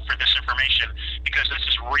yourself for this information because this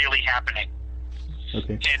is really happening.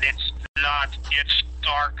 Okay. And it's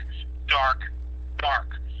dark, dark,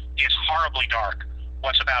 dark. It's horribly dark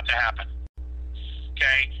what's about to happen.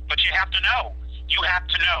 Okay? But you have to know. You have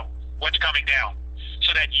to know what's coming down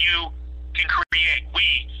so that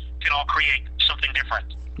we can all create something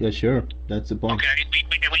different. Yeah, sure. That's the point. Okay?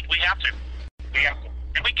 We have to. We have to.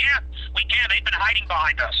 And we can't. We can't. They've been hiding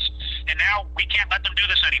behind us. And now we can't let them do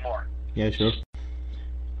this anymore. Yeah, sure.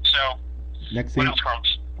 So, Next what thing. else,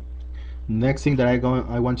 Carlos? Next thing that I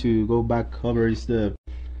want to go back over is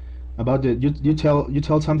about you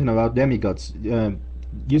tell something about demigods.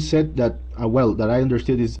 You said that that I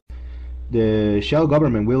understood is the shell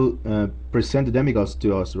government will present the demigods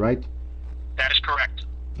to us, right? That is correct.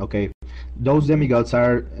 Okay, those demigods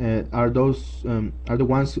are the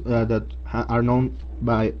ones that are known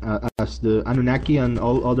by as the Anunnaki and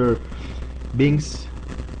all other beings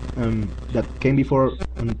that came before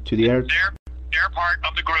to the earth. They're part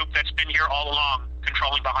of the group that's been here all along,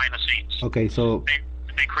 controlling behind the scenes. Okay, so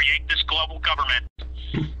they create this global government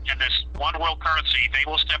and this one world currency. They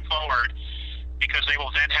will step forward because they will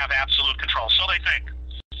then have absolute control. So they think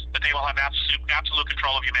that they will have absolute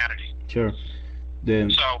control of humanity. Sure.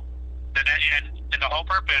 So, and the whole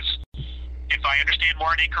purpose, if I understand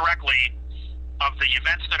Morny correctly, of the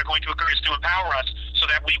events that are going to occur is to empower us so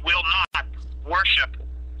that we will not worship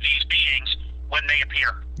these beings when they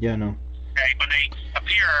appear. Yeah, no. Okay, when they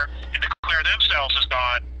appear and declare themselves as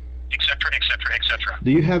God, etc., etc., etc.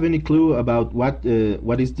 Do you have any clue about what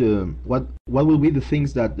will be the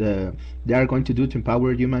things that they are going to do to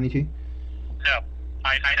empower humanity? No,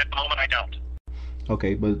 at the moment I don't.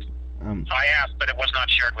 Okay, but I asked, but it was not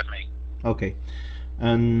shared with me. Okay,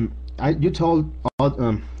 and you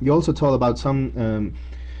also told about some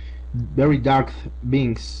very dark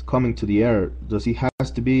beings coming to the air. Does it has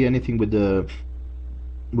to be anything with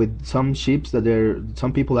some ships that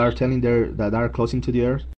some people are telling that are closing to the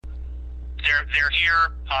earth? They're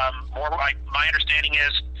here. My understanding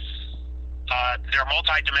is they're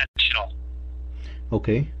multidimensional.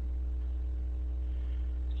 Okay.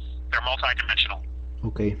 They're multidimensional.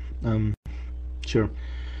 Okay. Sure.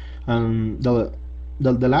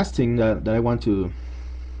 The last thing that I want to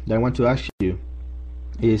ask you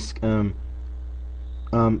is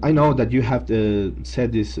I know that you have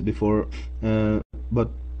said this before, but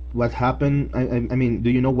what happened? I mean, do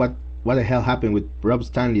you know what the hell happened with Rob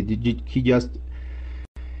Stanley? Did he just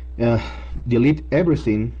delete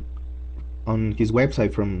everything on his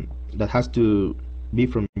website that has to be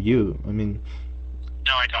from you? I mean.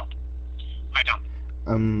 No, I don't. I don't.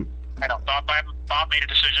 I don't. Bob made a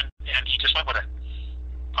decision, and he just went with it.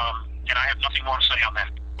 And I have nothing more to say on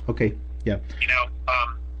that. Okay. Yeah.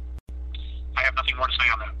 I have nothing more to say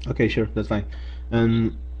on that. Okay, sure, that's fine.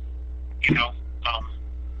 And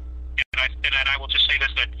I will just say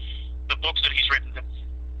this, that the books that he's written,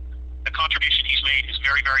 the contribution he's made is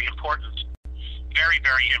very, very important. Very,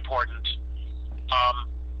 very important.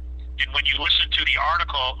 And when you listen to the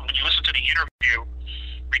article, when you listen to the interview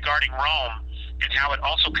regarding Rome and how it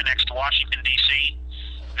also connects to Washington, D.C.,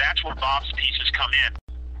 that's where Bob's pieces come in.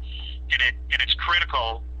 And it's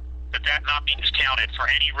critical that not be discounted for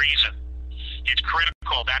any reason. It's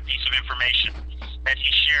critical, that piece of information that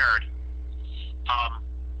he shared.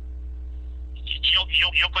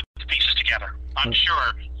 He'll put the pieces together. I'm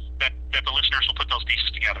sure that the listeners will put those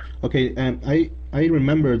pieces together. Okay, I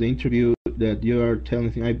remember the interview that you are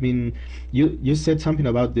telling. I mean, you said something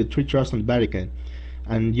about the three trusts on the Vatican,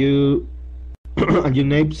 and you and you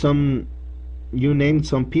named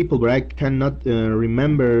some people, but I cannot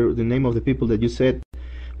remember the name of the people that you said,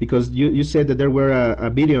 because you said that there were a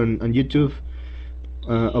video on YouTube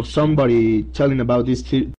of somebody telling about these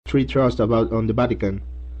three trusts on the Vatican.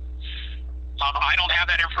 I don't have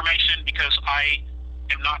that information because I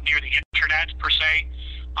am not near the internet per se,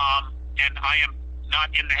 and I am not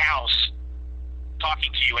in the house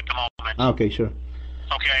talking to you at the moment. Okay, sure.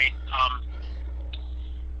 Okay.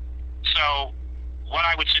 So what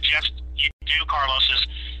I would suggest you do, Carlos, is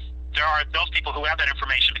there are those people who have that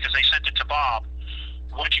information because they sent it to Bob.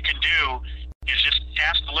 What you can do is just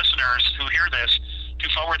ask the listeners who hear this to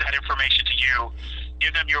forward that information to you,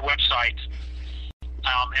 give them your website,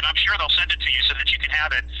 and I'm sure they'll send it to you so that you can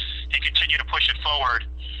have it and continue to push it forward,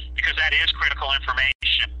 because that is critical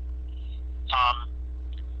information.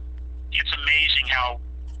 It's amazing how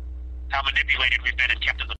manipulated we've been and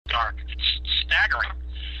kept in the dark. It's staggering.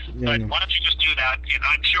 Yeah, but why don't you just do that, and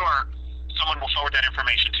I'm sure someone will forward that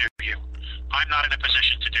information to you. I'm not in a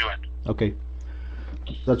position to do it. Okay,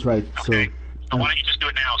 that's right. Okay. So why don't you just do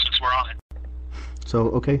it now since we're on it? So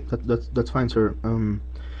okay, that's fine, sir.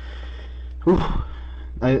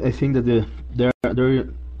 I think that there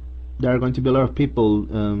are going to be a lot of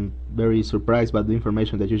people very surprised by the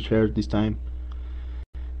information that you shared this time,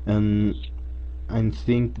 and I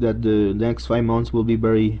think that the next 5 months will be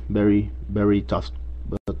very, very, very tough.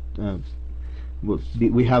 But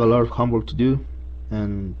we have a lot of homework to do,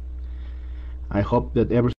 and I hope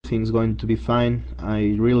that everything's going to be fine.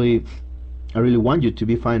 I really want you to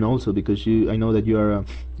be fine also, because I know that you are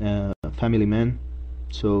a family man.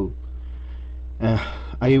 So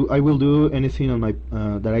I will do anything on my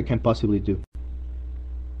that I can possibly do.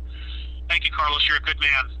 Thank you, Carlos. You're a good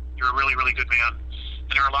man. You're a really, really good man.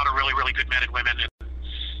 And there are a lot of really, really good men and women. And,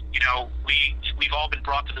 you know, we've all been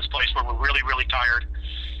brought to this place where we're really, really tired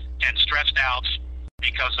and stressed out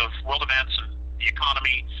because of world events and the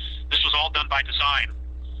economy. This was all done by design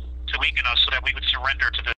to weaken us so that we would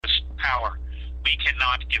surrender to this power. We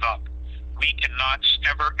cannot give up. We cannot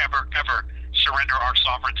ever, ever, ever surrender our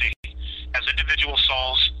sovereignty as individual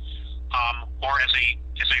souls or as a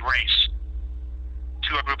race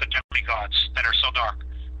to a group of demigods that are so dark.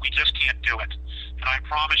 We just can't do it. And I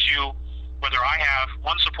promise you, whether I have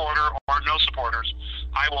one supporter or no supporters,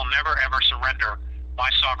 I will never ever surrender my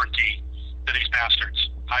sovereignty to these bastards.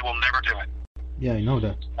 I will never do it. Yeah, I know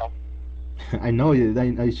that. So, I know it.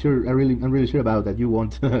 I'm really sure about that. You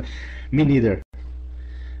won't. Me neither.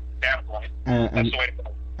 that's the way to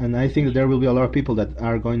go. And I think that there will be a lot of people that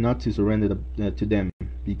are going not to surrender to them,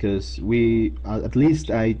 because we, at least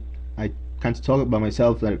I can't talk about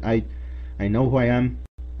myself, that I know who I am,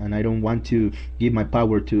 and I don't want to give my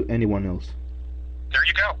power to anyone else. There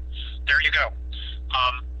you go. There you go.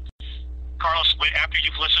 Carlos, after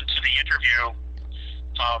you've listened to the interview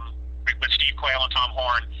with Steve Quayle and Tom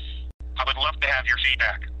Horn, I would love to have your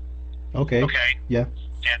feedback. Okay. Okay? Yeah.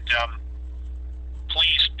 And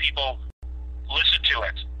please, people, listen to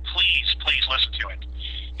it. Please listen to it.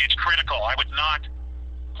 It's critical. I would not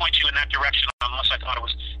point you in that direction unless I thought it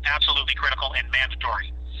was absolutely critical and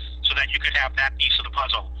mandatory, so that you could have that piece of the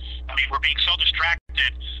puzzle. I mean, we're being so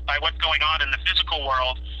distracted by what's going on in the physical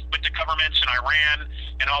world with the governments in Iran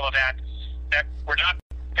and all of that, that we're not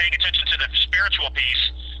paying attention to the spiritual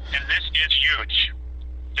piece, and this is huge.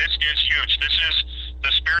 This is huge. This is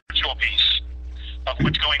the spiritual piece of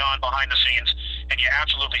what's going on behind the scenes, and you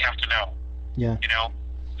absolutely have to know. Yeah. You know?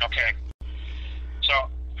 Okay. So,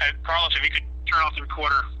 Carlos, if you could turn off the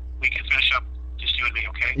recorder, we can finish up just you and me,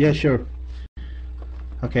 okay? Yeah, sure.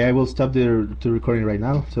 Okay, I will stop the recording right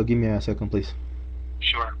now, so give me a second, please.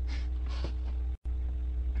 Sure.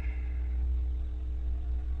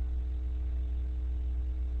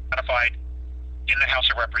 Ratified in the House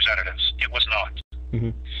of Representatives. It was not. Mm-hmm.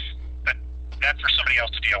 But that's for somebody else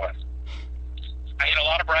to deal with. I hit a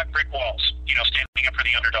lot of brick walls, you know, standing up for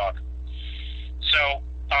the underdog. So,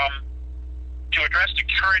 to address the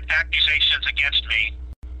current accusations against me,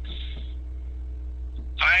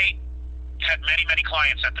 I had many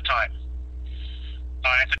clients at the time.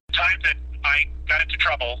 At the time that I got into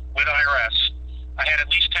trouble with IRS, I had at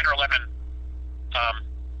least 10 or 11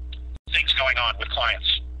 things going on with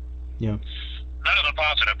clients. Yeah. None of them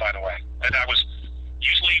positive, by the way. And I was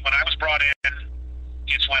usually, when I was brought in,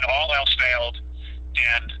 it's when all else failed,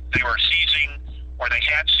 and they were seizing, or they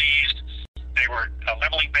had seized. They were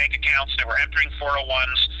leveling bank accounts. They were entering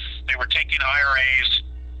 401s. They were taking IRAs,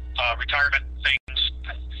 retirement things.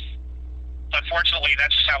 Unfortunately,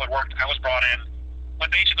 that's just how it worked. I was brought in when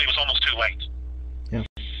basically it was almost too late. Yeah.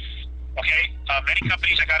 Okay? Many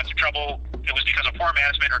companies that got into trouble, it was because of poor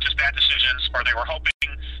management or just bad decisions, or they were hoping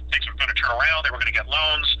things were going to turn around, they were going to get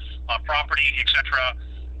loans on property, etc.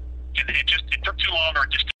 And it took too long, or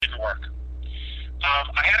it just didn't work.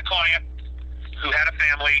 I had a client who had a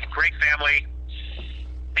family, great family,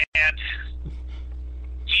 and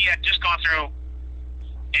he had just gone through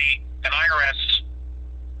an IRS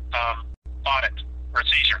audit or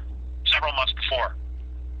seizure several months before.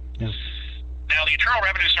 Yeah. Now, the Internal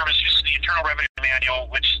Revenue Service uses the Internal Revenue Manual,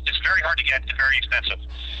 which is very hard to get and very expensive.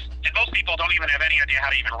 And most people don't even have any idea how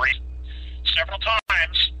to even read. Several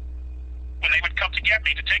times, when they would come to get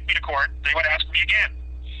me to take me to court, they would ask me again,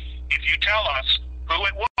 if you tell us who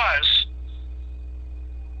it was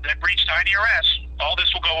that breached IDRS, all this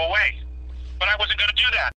will go away. But I wasn't going to do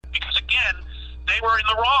that, because again, they were in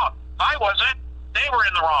the wrong. I wasn't. They were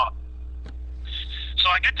in the wrong. So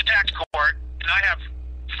I get to tax court, and I have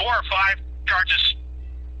 4 or 5 charges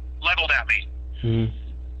leveled at me. Mm-hmm.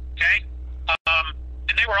 Okay?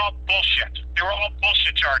 And they were all bullshit. They were all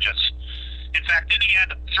bullshit charges. In fact, in the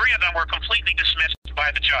end, 3 of them were completely dismissed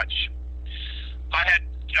by the judge.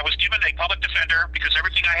 I was given a public defender because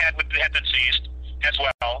everything I had had been seized as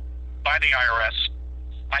well by the IRS.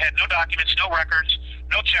 I had no documents, no records,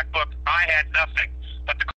 no checkbook. I had nothing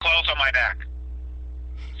but the clothes on my back.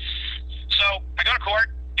 So I go to court,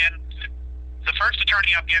 and the first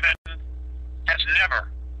attorney I'm given has never,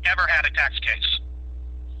 ever had a tax case.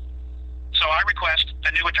 So I request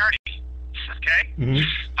a new attorney. Okay? Mm-hmm.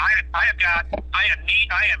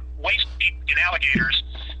 I am waist deep in alligators,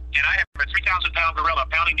 and I have a 3,000-pound gorilla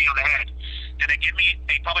pounding me on the head, and they give me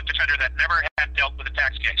a public defender that never had dealt with a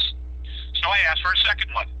tax case. So I asked for a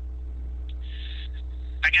second one.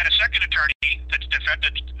 I get a second attorney. The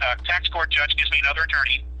tax court judge gives me another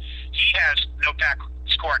attorney. He has no tax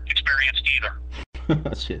court experience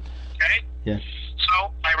either. Shit. Okay? Yeah.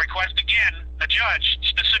 So I request again a judge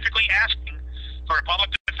specifically asking for a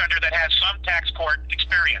public defender that has some tax court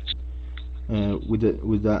experience. With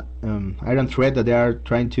that iron thread that they are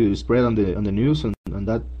trying to spread on the news and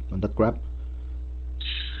that crap.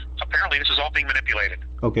 Apparently, this is all being manipulated.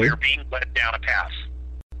 Okay. We are being led down a path.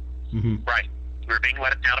 Mm-hmm. Right. We're being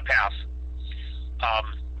led down a path.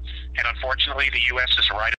 And unfortunately, the U.S. is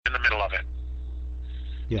right in the middle of it.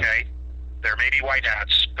 Yeah. Okay? There may be white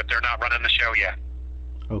hats, but they're not running the show yet.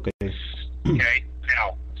 Okay. Okay?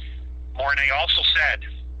 Now, Mornay also said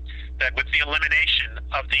that with the elimination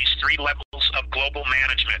of these 3 levels of global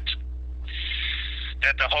management,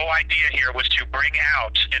 that the whole idea here was to bring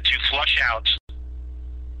out and to flush out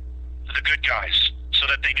the good guys so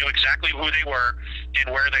that they knew exactly who they were and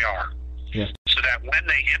where they are. Yeah. So that when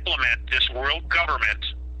they implement this world government,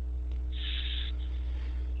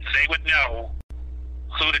 they would know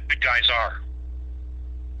who the good guys are.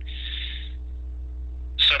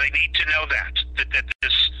 So they need to know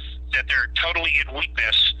that they're totally in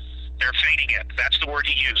weakness. They're feigning it. That's the word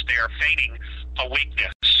he used. They are feigning a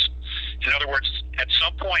weakness. In other words, at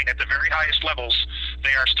some point, at the very highest levels,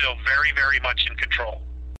 they are still very, very much in control.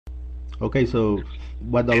 Okay, so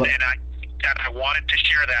what the... And I wanted to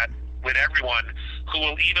share that with everyone who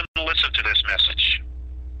will even listen to this message.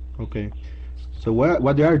 Okay. So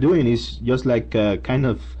what they are doing is just like a kind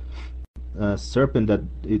of serpent that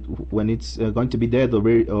when it's going to be dead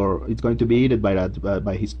or it's going to be eaten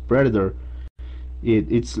by his predator,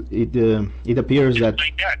 it appears that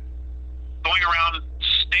dead. Going around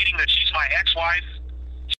stating that she's my ex-wife,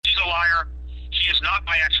 she's a liar. She is not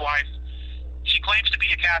my ex-wife. She claims to be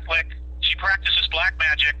a Catholic. She practices black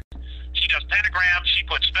magic. She does pentagrams. She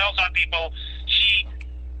puts spells on people. She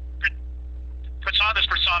puts on this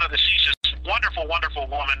persona that she's this wonderful, wonderful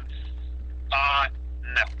woman.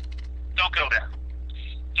 No. Don't go there.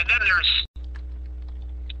 And then there's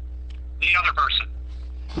the other person.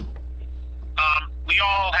 We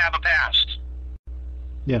all have a past.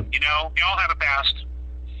 Yeah. You know, we all have a past.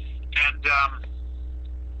 And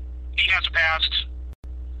he has a past,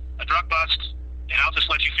 a drug bust, and I'll just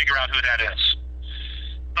let you figure out who that is.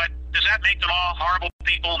 But does that make them all horrible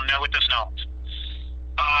people? No, it does not.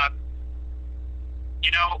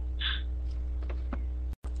 You know,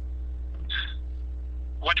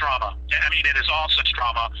 what drama? I mean, it is all such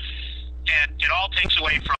drama. And it all takes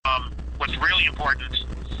away from what's really important,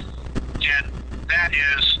 and that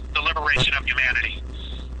is the liberation of humanity.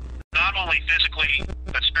 Not only physically,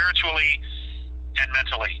 but spiritually and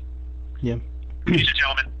mentally. Yeah. Ladies and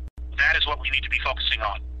gentlemen, that is what we need to be focusing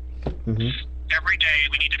on. Mm-hmm. Every day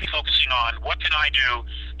we need to be focusing on what can I do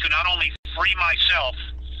to not only free myself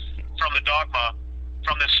from the dogma,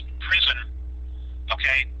 from this prison,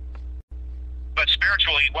 okay, but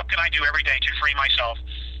spiritually, what can I do every day to free myself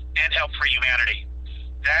and help free humanity?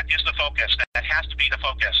 That is the focus. That has to be the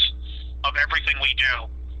focus of everything we do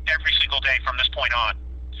every single day from this point on,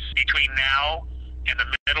 between now and the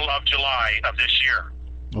middle of July of this year.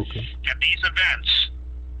 Okay. And these events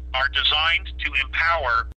are designed to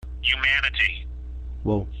empower humanity.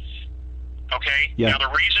 Whoa. Okay? Yeah. Now,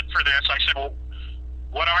 the reason for this, I said, well,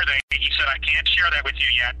 what are they? He said, I can't share that with you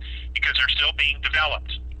yet because they're still being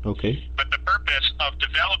developed. Okay. But the purpose of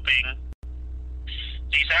developing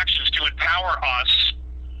these actions to empower us,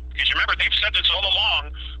 because you remember, they've said this all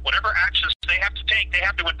along, whatever actions they have to take, they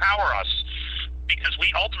have to empower us, because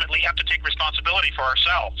we ultimately have to take responsibility for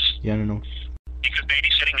ourselves. Yeah, I know. Because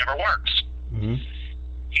babysitting never works. Mm-hmm.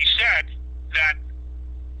 He said that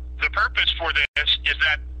the purpose for this is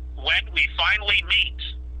that when we finally meet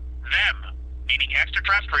them, meaning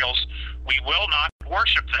extraterrestrials, we will not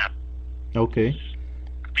worship them. Okay.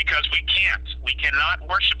 Because we can't. We cannot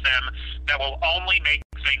worship them. That will only make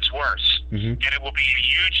things worse. Mm-hmm. And it will be a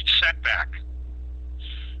huge setback.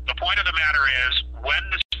 The point of the matter is, when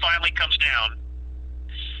this finally comes down,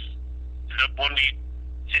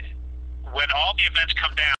 when all the events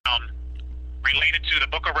come down related to the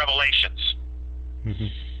book of Revelations, Mm-hmm.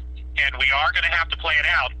 and we are going to have to play it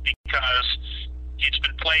out because it's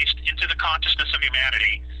been placed into the consciousness of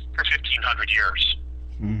humanity for 1,500 years.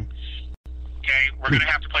 Mm-hmm. Okay, we're going to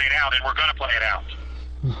have to play it out, and we're going to play it out.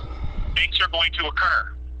 Things are going to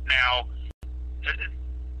occur. Now,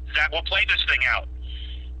 that will play this thing out.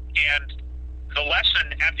 And the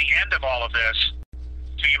lesson at the end of all of this,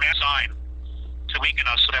 to humankind, to weaken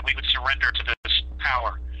us so that we would surrender to this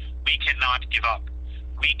power. We cannot give up.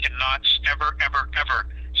 We cannot ever, ever, ever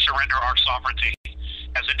surrender our sovereignty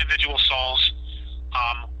as individual souls,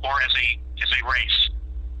 or as a race,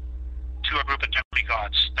 to a group of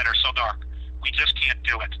demigods that are so dark. We just can't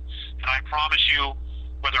do it. And I promise you,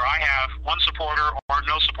 whether I have one supporter or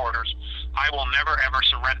no supporters, I will never ever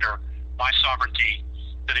surrender my sovereignty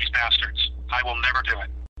to these bastards. I will never do it.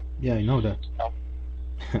 Yeah, I know that. So,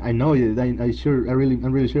 I know it.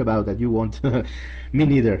 I'm really sure about that. You won't. Me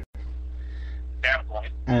neither.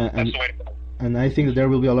 that's the way to go. And I think that there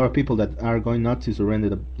will be a lot of people that are going not to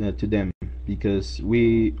surrender to them, because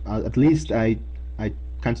we, at least I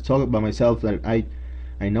can't talk about myself, that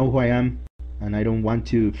I know who I am, and I don't want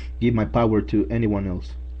to give my power to anyone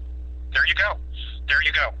else. There you go. There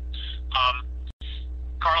you go.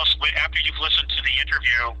 Carlos, after you've listened to the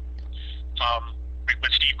interview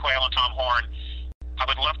with Steve Quayle and Tom Horn, I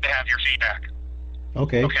would love to have your feedback.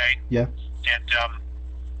 Okay. Okay? Yeah. And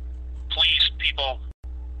please, people,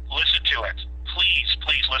 listen to it.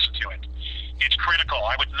 Please listen to it. It's critical.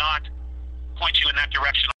 I would not point you in that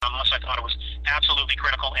direction unless I thought it was absolutely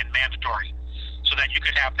critical and mandatory, so that you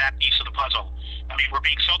could have that piece of the puzzle. I mean, we're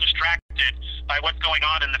being so distracted by what's going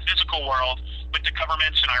on in the physical world with the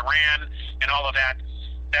governments in Iran and all of that,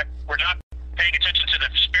 that we're not paying attention to the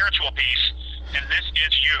spiritual piece, and this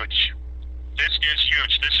is huge. This is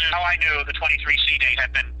huge. This is how I knew the 23C date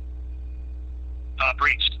had been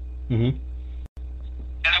breached. Mm-hmm.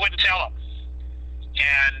 And I wouldn't tell them.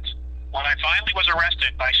 And when I finally was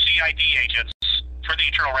arrested by CID agents for the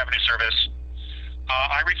Internal Revenue Service,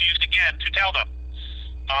 I refused again to tell them.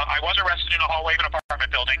 I was arrested in a hallway of an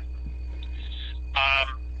apartment building.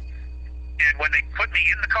 And when they put me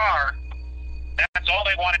in the car, that's all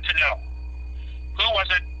they wanted to know. Who was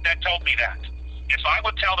it that told me that? If I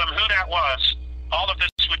would tell them who that was, all of this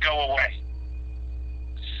would go away.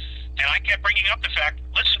 And I kept bringing up the fact,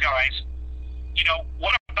 listen guys, you know,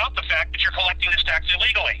 what about the fact that you're collecting this tax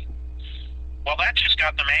illegally? Well, that just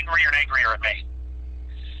got them angrier and angrier at me.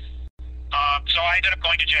 So I ended up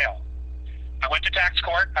going to jail. I went to tax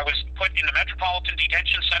court. I was put in the Metropolitan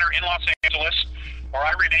Detention Center in Los Angeles, where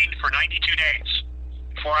I remained for 92 days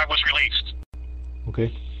before I was released.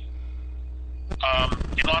 Okay.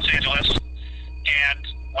 In Los Angeles. And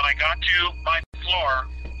when I got to my floor,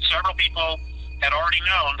 several people had already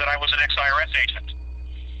known that I was an ex-IRS agent.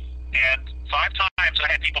 And 5 times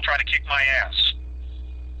I had people try to kick my ass.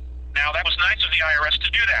 Now, that was nice of the IRS to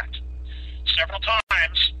do that. Several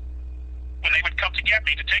times, when they would come to get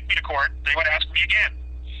me, to take me to court, they would ask me again,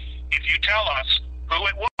 if you tell us who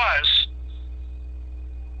it was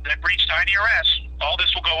that breached IDRS, all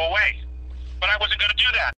this will go away. But I wasn't going to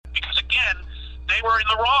do that. because again, they were in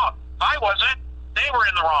the wrong. I wasn't. They were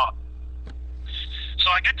in the wrong. So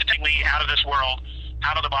I get to take Lee out of this world,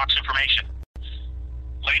 out of the box information.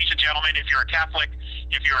 Ladies and gentlemen, if you're a Catholic,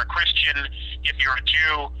 if you're a Christian, if you're a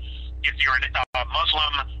Jew, if you're a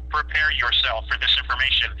Muslim, prepare yourself for this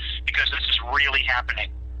information, because this is really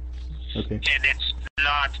happening. Okay. And it's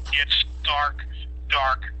not, it's dark,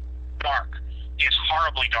 dark, dark. It's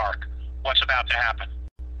horribly dark what's about to happen.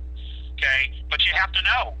 Okay? But you have to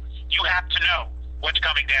know. You have to know what's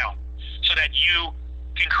coming down so that you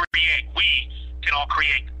can create, we can all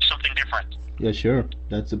create something different. Yeah, sure.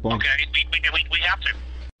 That's the point. Okay? We have to.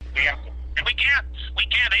 We have to. And we can't. We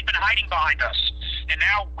can't. They've been hiding behind us. And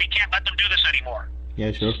now we can't let them do this anymore.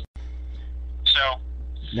 Yeah, sure. So,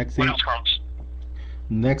 Next what thing. else, Carlos?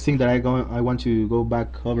 Next thing that I want to go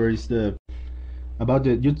back over is about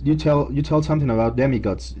the you tell something about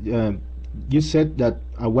demigods. You said that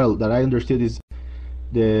well, that I understood is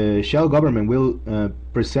the shell government will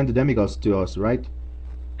present the demigods to us, right?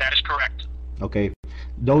 That is correct. Okay,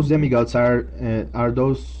 those demigods are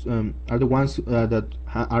the ones that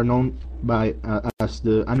are known by as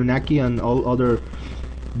the Anunnaki and all other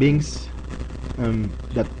beings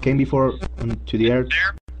that came before to the earth.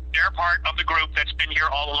 They're part of the group that's been here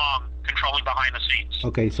all along, controlling behind the scenes.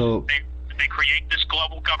 Okay, so they create this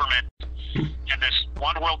global government and this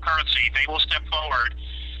one world currency. They will step forward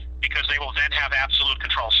because they will then have absolute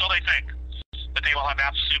control. So they think that they will have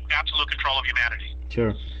absolute control of humanity.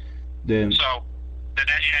 Sure. And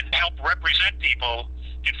help represent people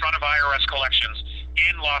in front of IRS collections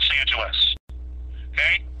in Los Angeles.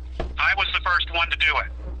 Okay? I was the first one to do it.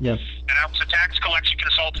 Yeah. And I was a tax collection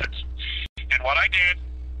consultant. And what I did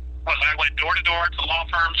was I went door to door to law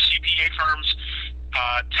firms, CPA firms,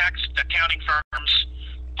 tax accounting firms,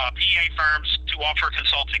 PA firms to offer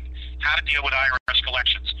consulting, how to deal with IRS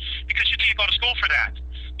collections. Because you can't go to school for that.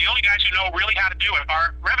 The only guys who know really how to do it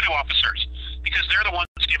are revenue officers, because they're the ones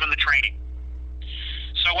given the training.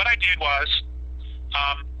 So what I did was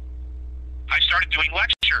I started doing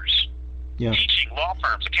lectures, teaching law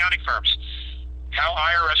firms, accounting firms, how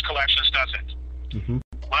IRS collections does it. Mm-hmm.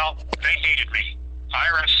 Well, they hated me.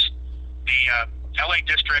 IRS, the LA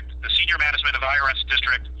district, the senior management of IRS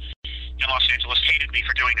district in Los Angeles hated me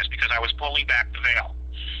for doing this because I was pulling back the veil.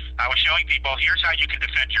 I was showing people, here's how you can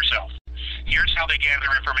defend yourself. Here's how they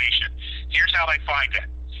gather information. Here's how they find it.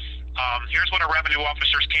 Here's what a revenue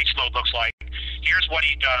officer's caseload looks like. Here's what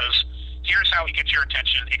he does. Here's how he gets your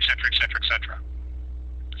attention, et cetera, et cetera, et cetera.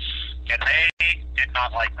 And they did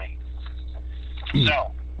not like me.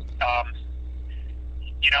 So,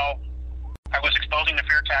 I was exposing the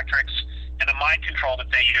fear tactics and the mind control that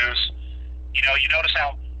they use. You notice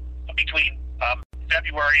how between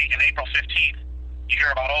February and April 15th, you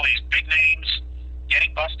hear about all these big names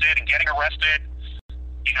getting busted and getting arrested.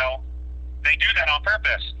 They do that on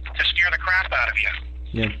purpose to scare the crap out of you.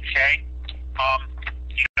 Yeah. Okay?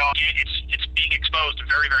 It's being exposed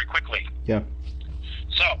very, very quickly. Yeah.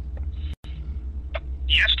 So,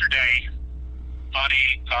 yesterday, on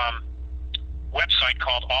a website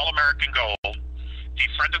called All American Gold, a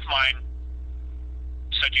friend of mine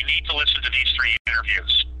said you need to listen to these 3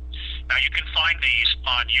 interviews. Now, you can find these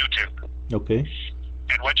on YouTube. Okay.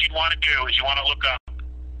 And what you'd want to do is you want to look up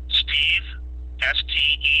Steve,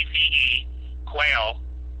 Steve, Quayle,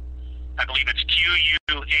 I believe it's Quayle,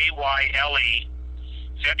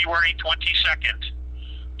 February 22nd,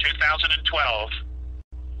 2012,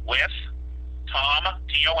 with Tom, Tom,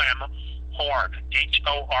 Horn,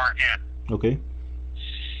 Horn. Okay.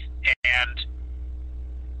 And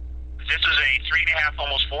this is a 3.5,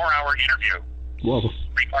 almost 4-hour interview. Whoa.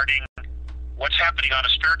 Regarding what's happening on a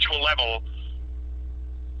spiritual level,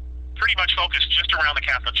 pretty much focused just around the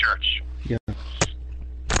Catholic Church. Yeah.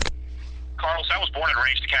 Carlos, I was born and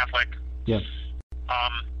raised Catholic. Yeah.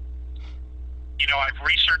 I've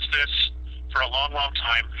researched this for a long, long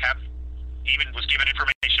time. Even was given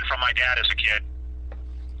information from my dad as a kid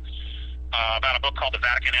about a book called The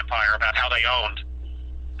Vatican Empire, about how they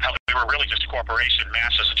were really just a corporation,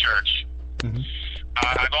 mass as a church. Mm-hmm.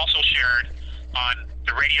 I've also shared on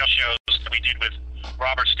the radio shows that we did with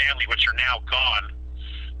Robert Stanley, which are now gone,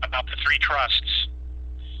 about the 3 trusts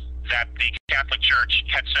that the Catholic Church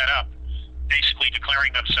had set up, basically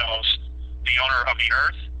declaring themselves the owner of the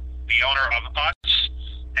earth, the owner of us,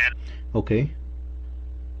 and okay.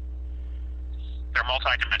 They're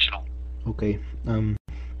multidimensional. Okay.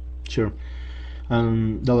 Sure.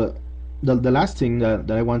 The last thing that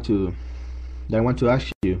I want to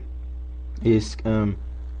ask you is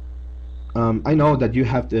I know that you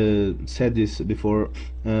have said this before,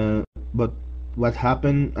 but what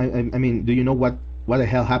happened? I mean, do you know what what the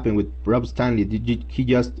hell happened with Rob Stanley? He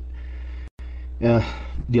just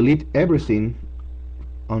delete everything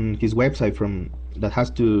on his website from that has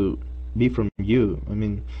to be from you? I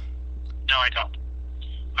mean, no, I don't.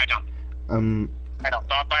 I don't. I don't.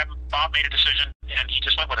 Bob made a decision, and he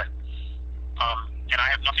just went with it. And I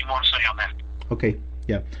have nothing more to say on that. Okay.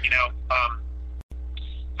 Yeah. You know,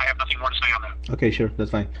 I have nothing more to say on that. Okay, sure,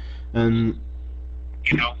 that's fine.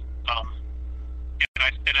 You know,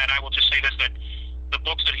 and I will just say this, that the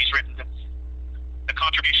books that he's written, the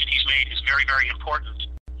contribution he's made is very, very important.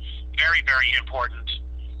 Very, very important.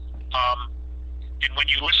 And when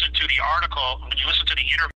you listen to the article, when you listen to the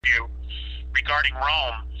interview regarding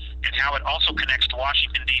Rome and how it also connects to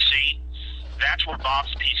Washington, D.C., that's where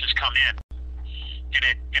Bob's pieces come in.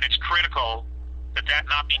 And it's critical that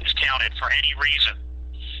not be discounted for any reason.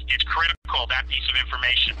 It's critical, that piece of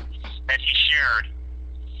information that he shared.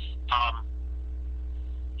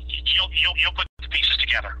 He'll put the pieces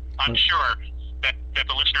together. I'm sure that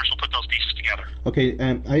the listeners will put those pieces together. Okay,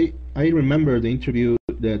 I remember the interview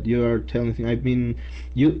that you are telling. I've been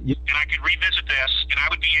you. And I could revisit this, and I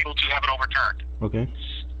would be able to have it overturned. Okay.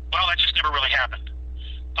 Well, that just never really happened.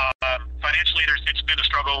 Financially, it's been a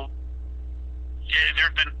struggle.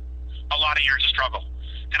 There's been a lot of years of struggle,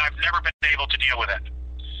 and I've never been able to deal with it,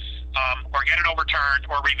 or get it overturned,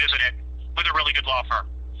 or revisit it with a really good law firm.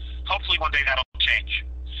 Hopefully, one day that'll change.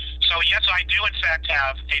 So yes, I do in fact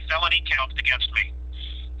have a felony count against me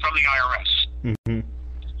from the IRS. Mm-hmm.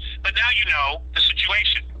 But now you know the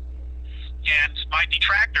situation, and my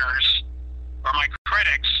detractors or my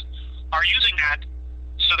critics are using that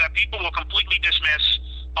so that people will completely dismiss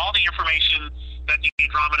all the information that the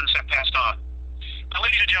Andromedans have passed on. Now,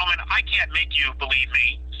 ladies and gentlemen, I can't make you believe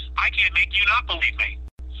me. I can't make you not believe me.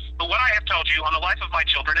 But what I have told you on the life of my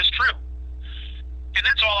children is true. And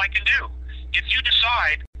that's all I can do. If you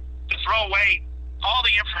decide to throw away all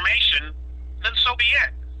the information, then so be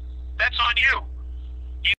it. That's on you.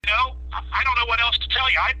 You know, I don't know what else to tell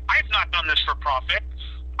you. I've not done this for profit.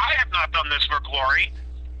 I have not done this for glory.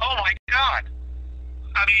 Oh my God.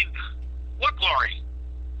 I mean, what glory?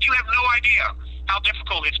 You have no idea how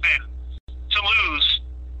difficult it's been to lose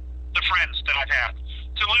the friends that I've had,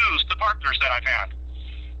 to lose the partners that I've had,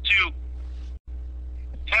 to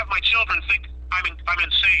have my children think I'm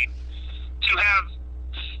insane,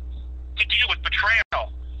 to deal with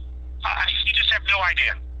betrayal. You just have no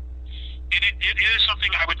idea. It is something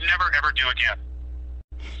I would never, ever do again.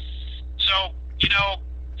 So, you know,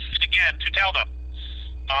 again, to tell them,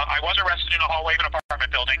 I was arrested in a hallway of an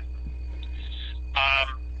apartment building.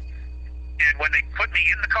 And when they put me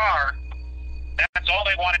in the car, that's all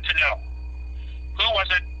they wanted to know. Who was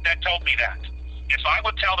it that told me that? If I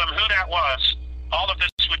would tell them who that was, all of this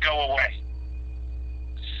would go away.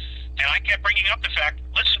 And I kept bringing up the fact,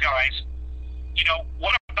 listen guys, you know,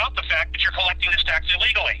 what about the fact that you're collecting this tax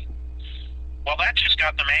illegally? Well, that just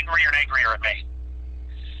got them angrier and angrier at me.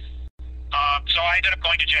 So I ended up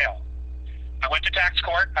going to jail. I went to tax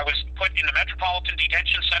court. I was put in the Metropolitan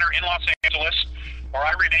Detention Center in Los Angeles, where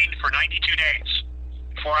I remained for 92 days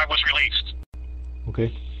before I was released.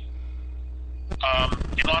 Okay.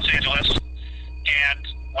 In Los Angeles. And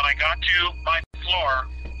when I got to my floor,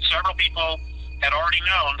 several people had already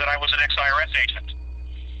known that I was an ex-IRS agent.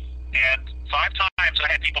 And 5 times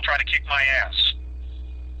I had people try to kick my ass.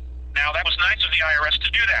 Now, that was nice of the IRS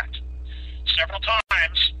to do that. Several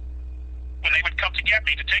times, when they would come to get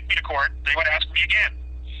me, to take me to court, they would ask me again,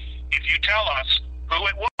 if you tell us who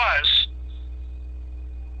it was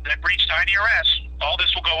that breached IDRS, all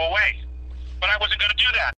this will go away. But I wasn't going to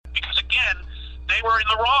do that, because again, they were in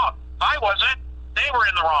the wrong. I wasn't. They were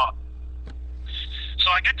in the wrong. So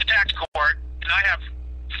I get to tax court, and I have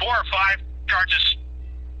 4 or 5 charges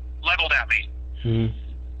leveled at me. Mm-hmm.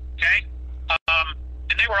 Okay?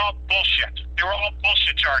 And they were all bullshit. They were all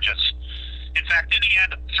bullshit charges. In fact, in the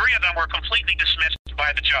end, 3 of them were completely dismissed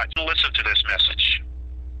by the judge. Listen to this message.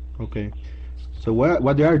 Okay. So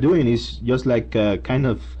what they are doing is just like a kind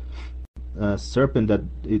of serpent that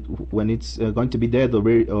when it's going to be dead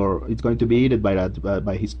or it's going to be eaten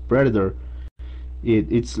by his predator,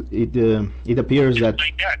 it appears that it's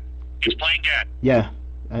playing dead. It's playing dead. Yeah.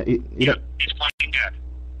 It's playing dead.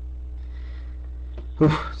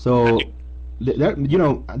 So.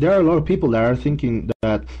 There are a lot of people that are thinking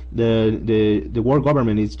that the world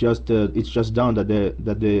government is just it's just done, that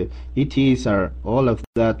the ETs are all of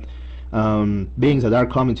that beings that are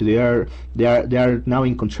coming to the earth. They are now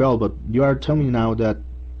in control. But you are telling me now that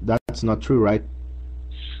that's not true, right?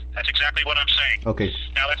 That's exactly what I'm saying. Okay.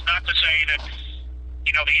 Now that's not to say that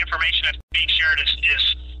the information that's being shared is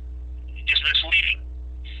misleading.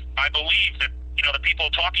 I believe that the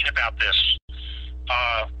people talking about this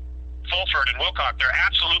Fulford and Wilcock, they're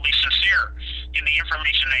absolutely sincere in the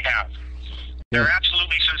information they have. They're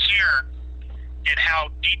absolutely sincere in how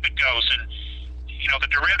deep it goes, and the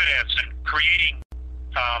derivatives and creating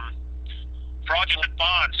fraudulent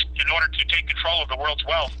bonds in order to take control of the world's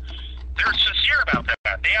wealth. They're sincere about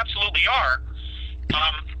that. They absolutely are.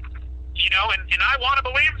 And I want to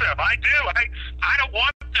believe them. I do. I don't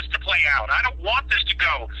want this to play out. I don't want this to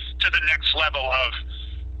go to the next level of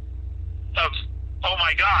oh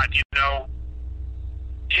my God,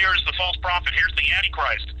 here's the false prophet, here's the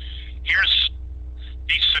Antichrist, here's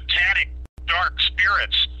these satanic dark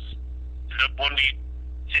spirits.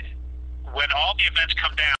 When all the events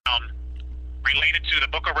come down related to the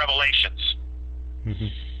book of Revelations,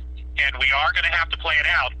 and we are going to have to play it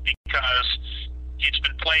out because it's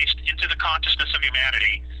been placed into the consciousness of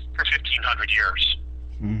humanity for 1,500 years.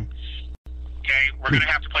 Okay, we're going to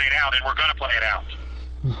have to play it out, and we're going to play it out.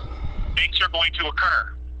 Things are going to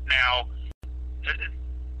occur now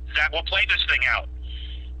that will play this thing out.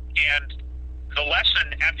 And the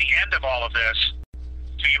lesson at the end of all of this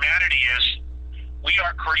to humanity is we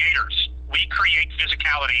are creators. We create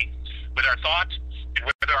physicality with our thoughts and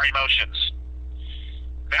with our emotions.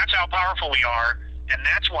 That's how powerful we are, and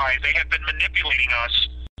that's why they have been manipulating us,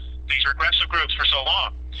 these regressive groups, for so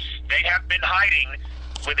long. They have been hiding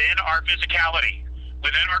within our physicality,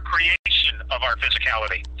 within our creation of our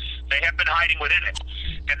physicality. They have been hiding within it,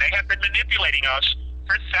 and they have been manipulating us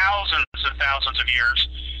for thousands and thousands of years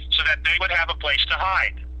so that they would have a place to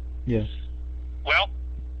hide. Yeah. Well,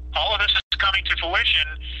 all of this is coming to fruition,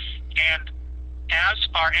 and as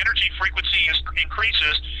our energy frequency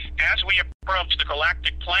increases, as we approach the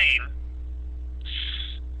galactic plane,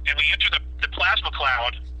 and we enter the plasma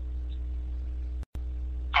cloud,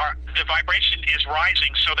 the vibration is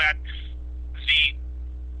rising so that the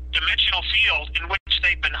dimensional field in which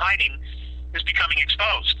they've been hiding is becoming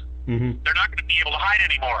exposed. They're not going to be able to hide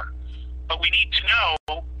anymore. But we need to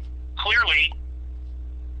know clearly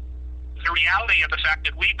the reality of the fact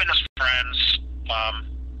that we've been as friends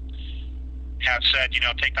have said,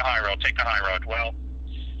 take the high road, take the high road. Well,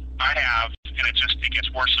 I have, and it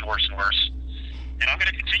gets worse and worse and worse. And I'm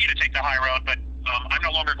going to continue to take the high road, but I'm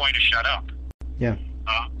no longer going to shut up. Yeah.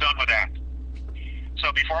 I'm done with that.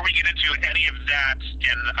 So before we get into any of that,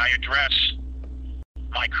 and I address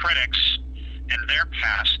my critics and their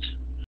past,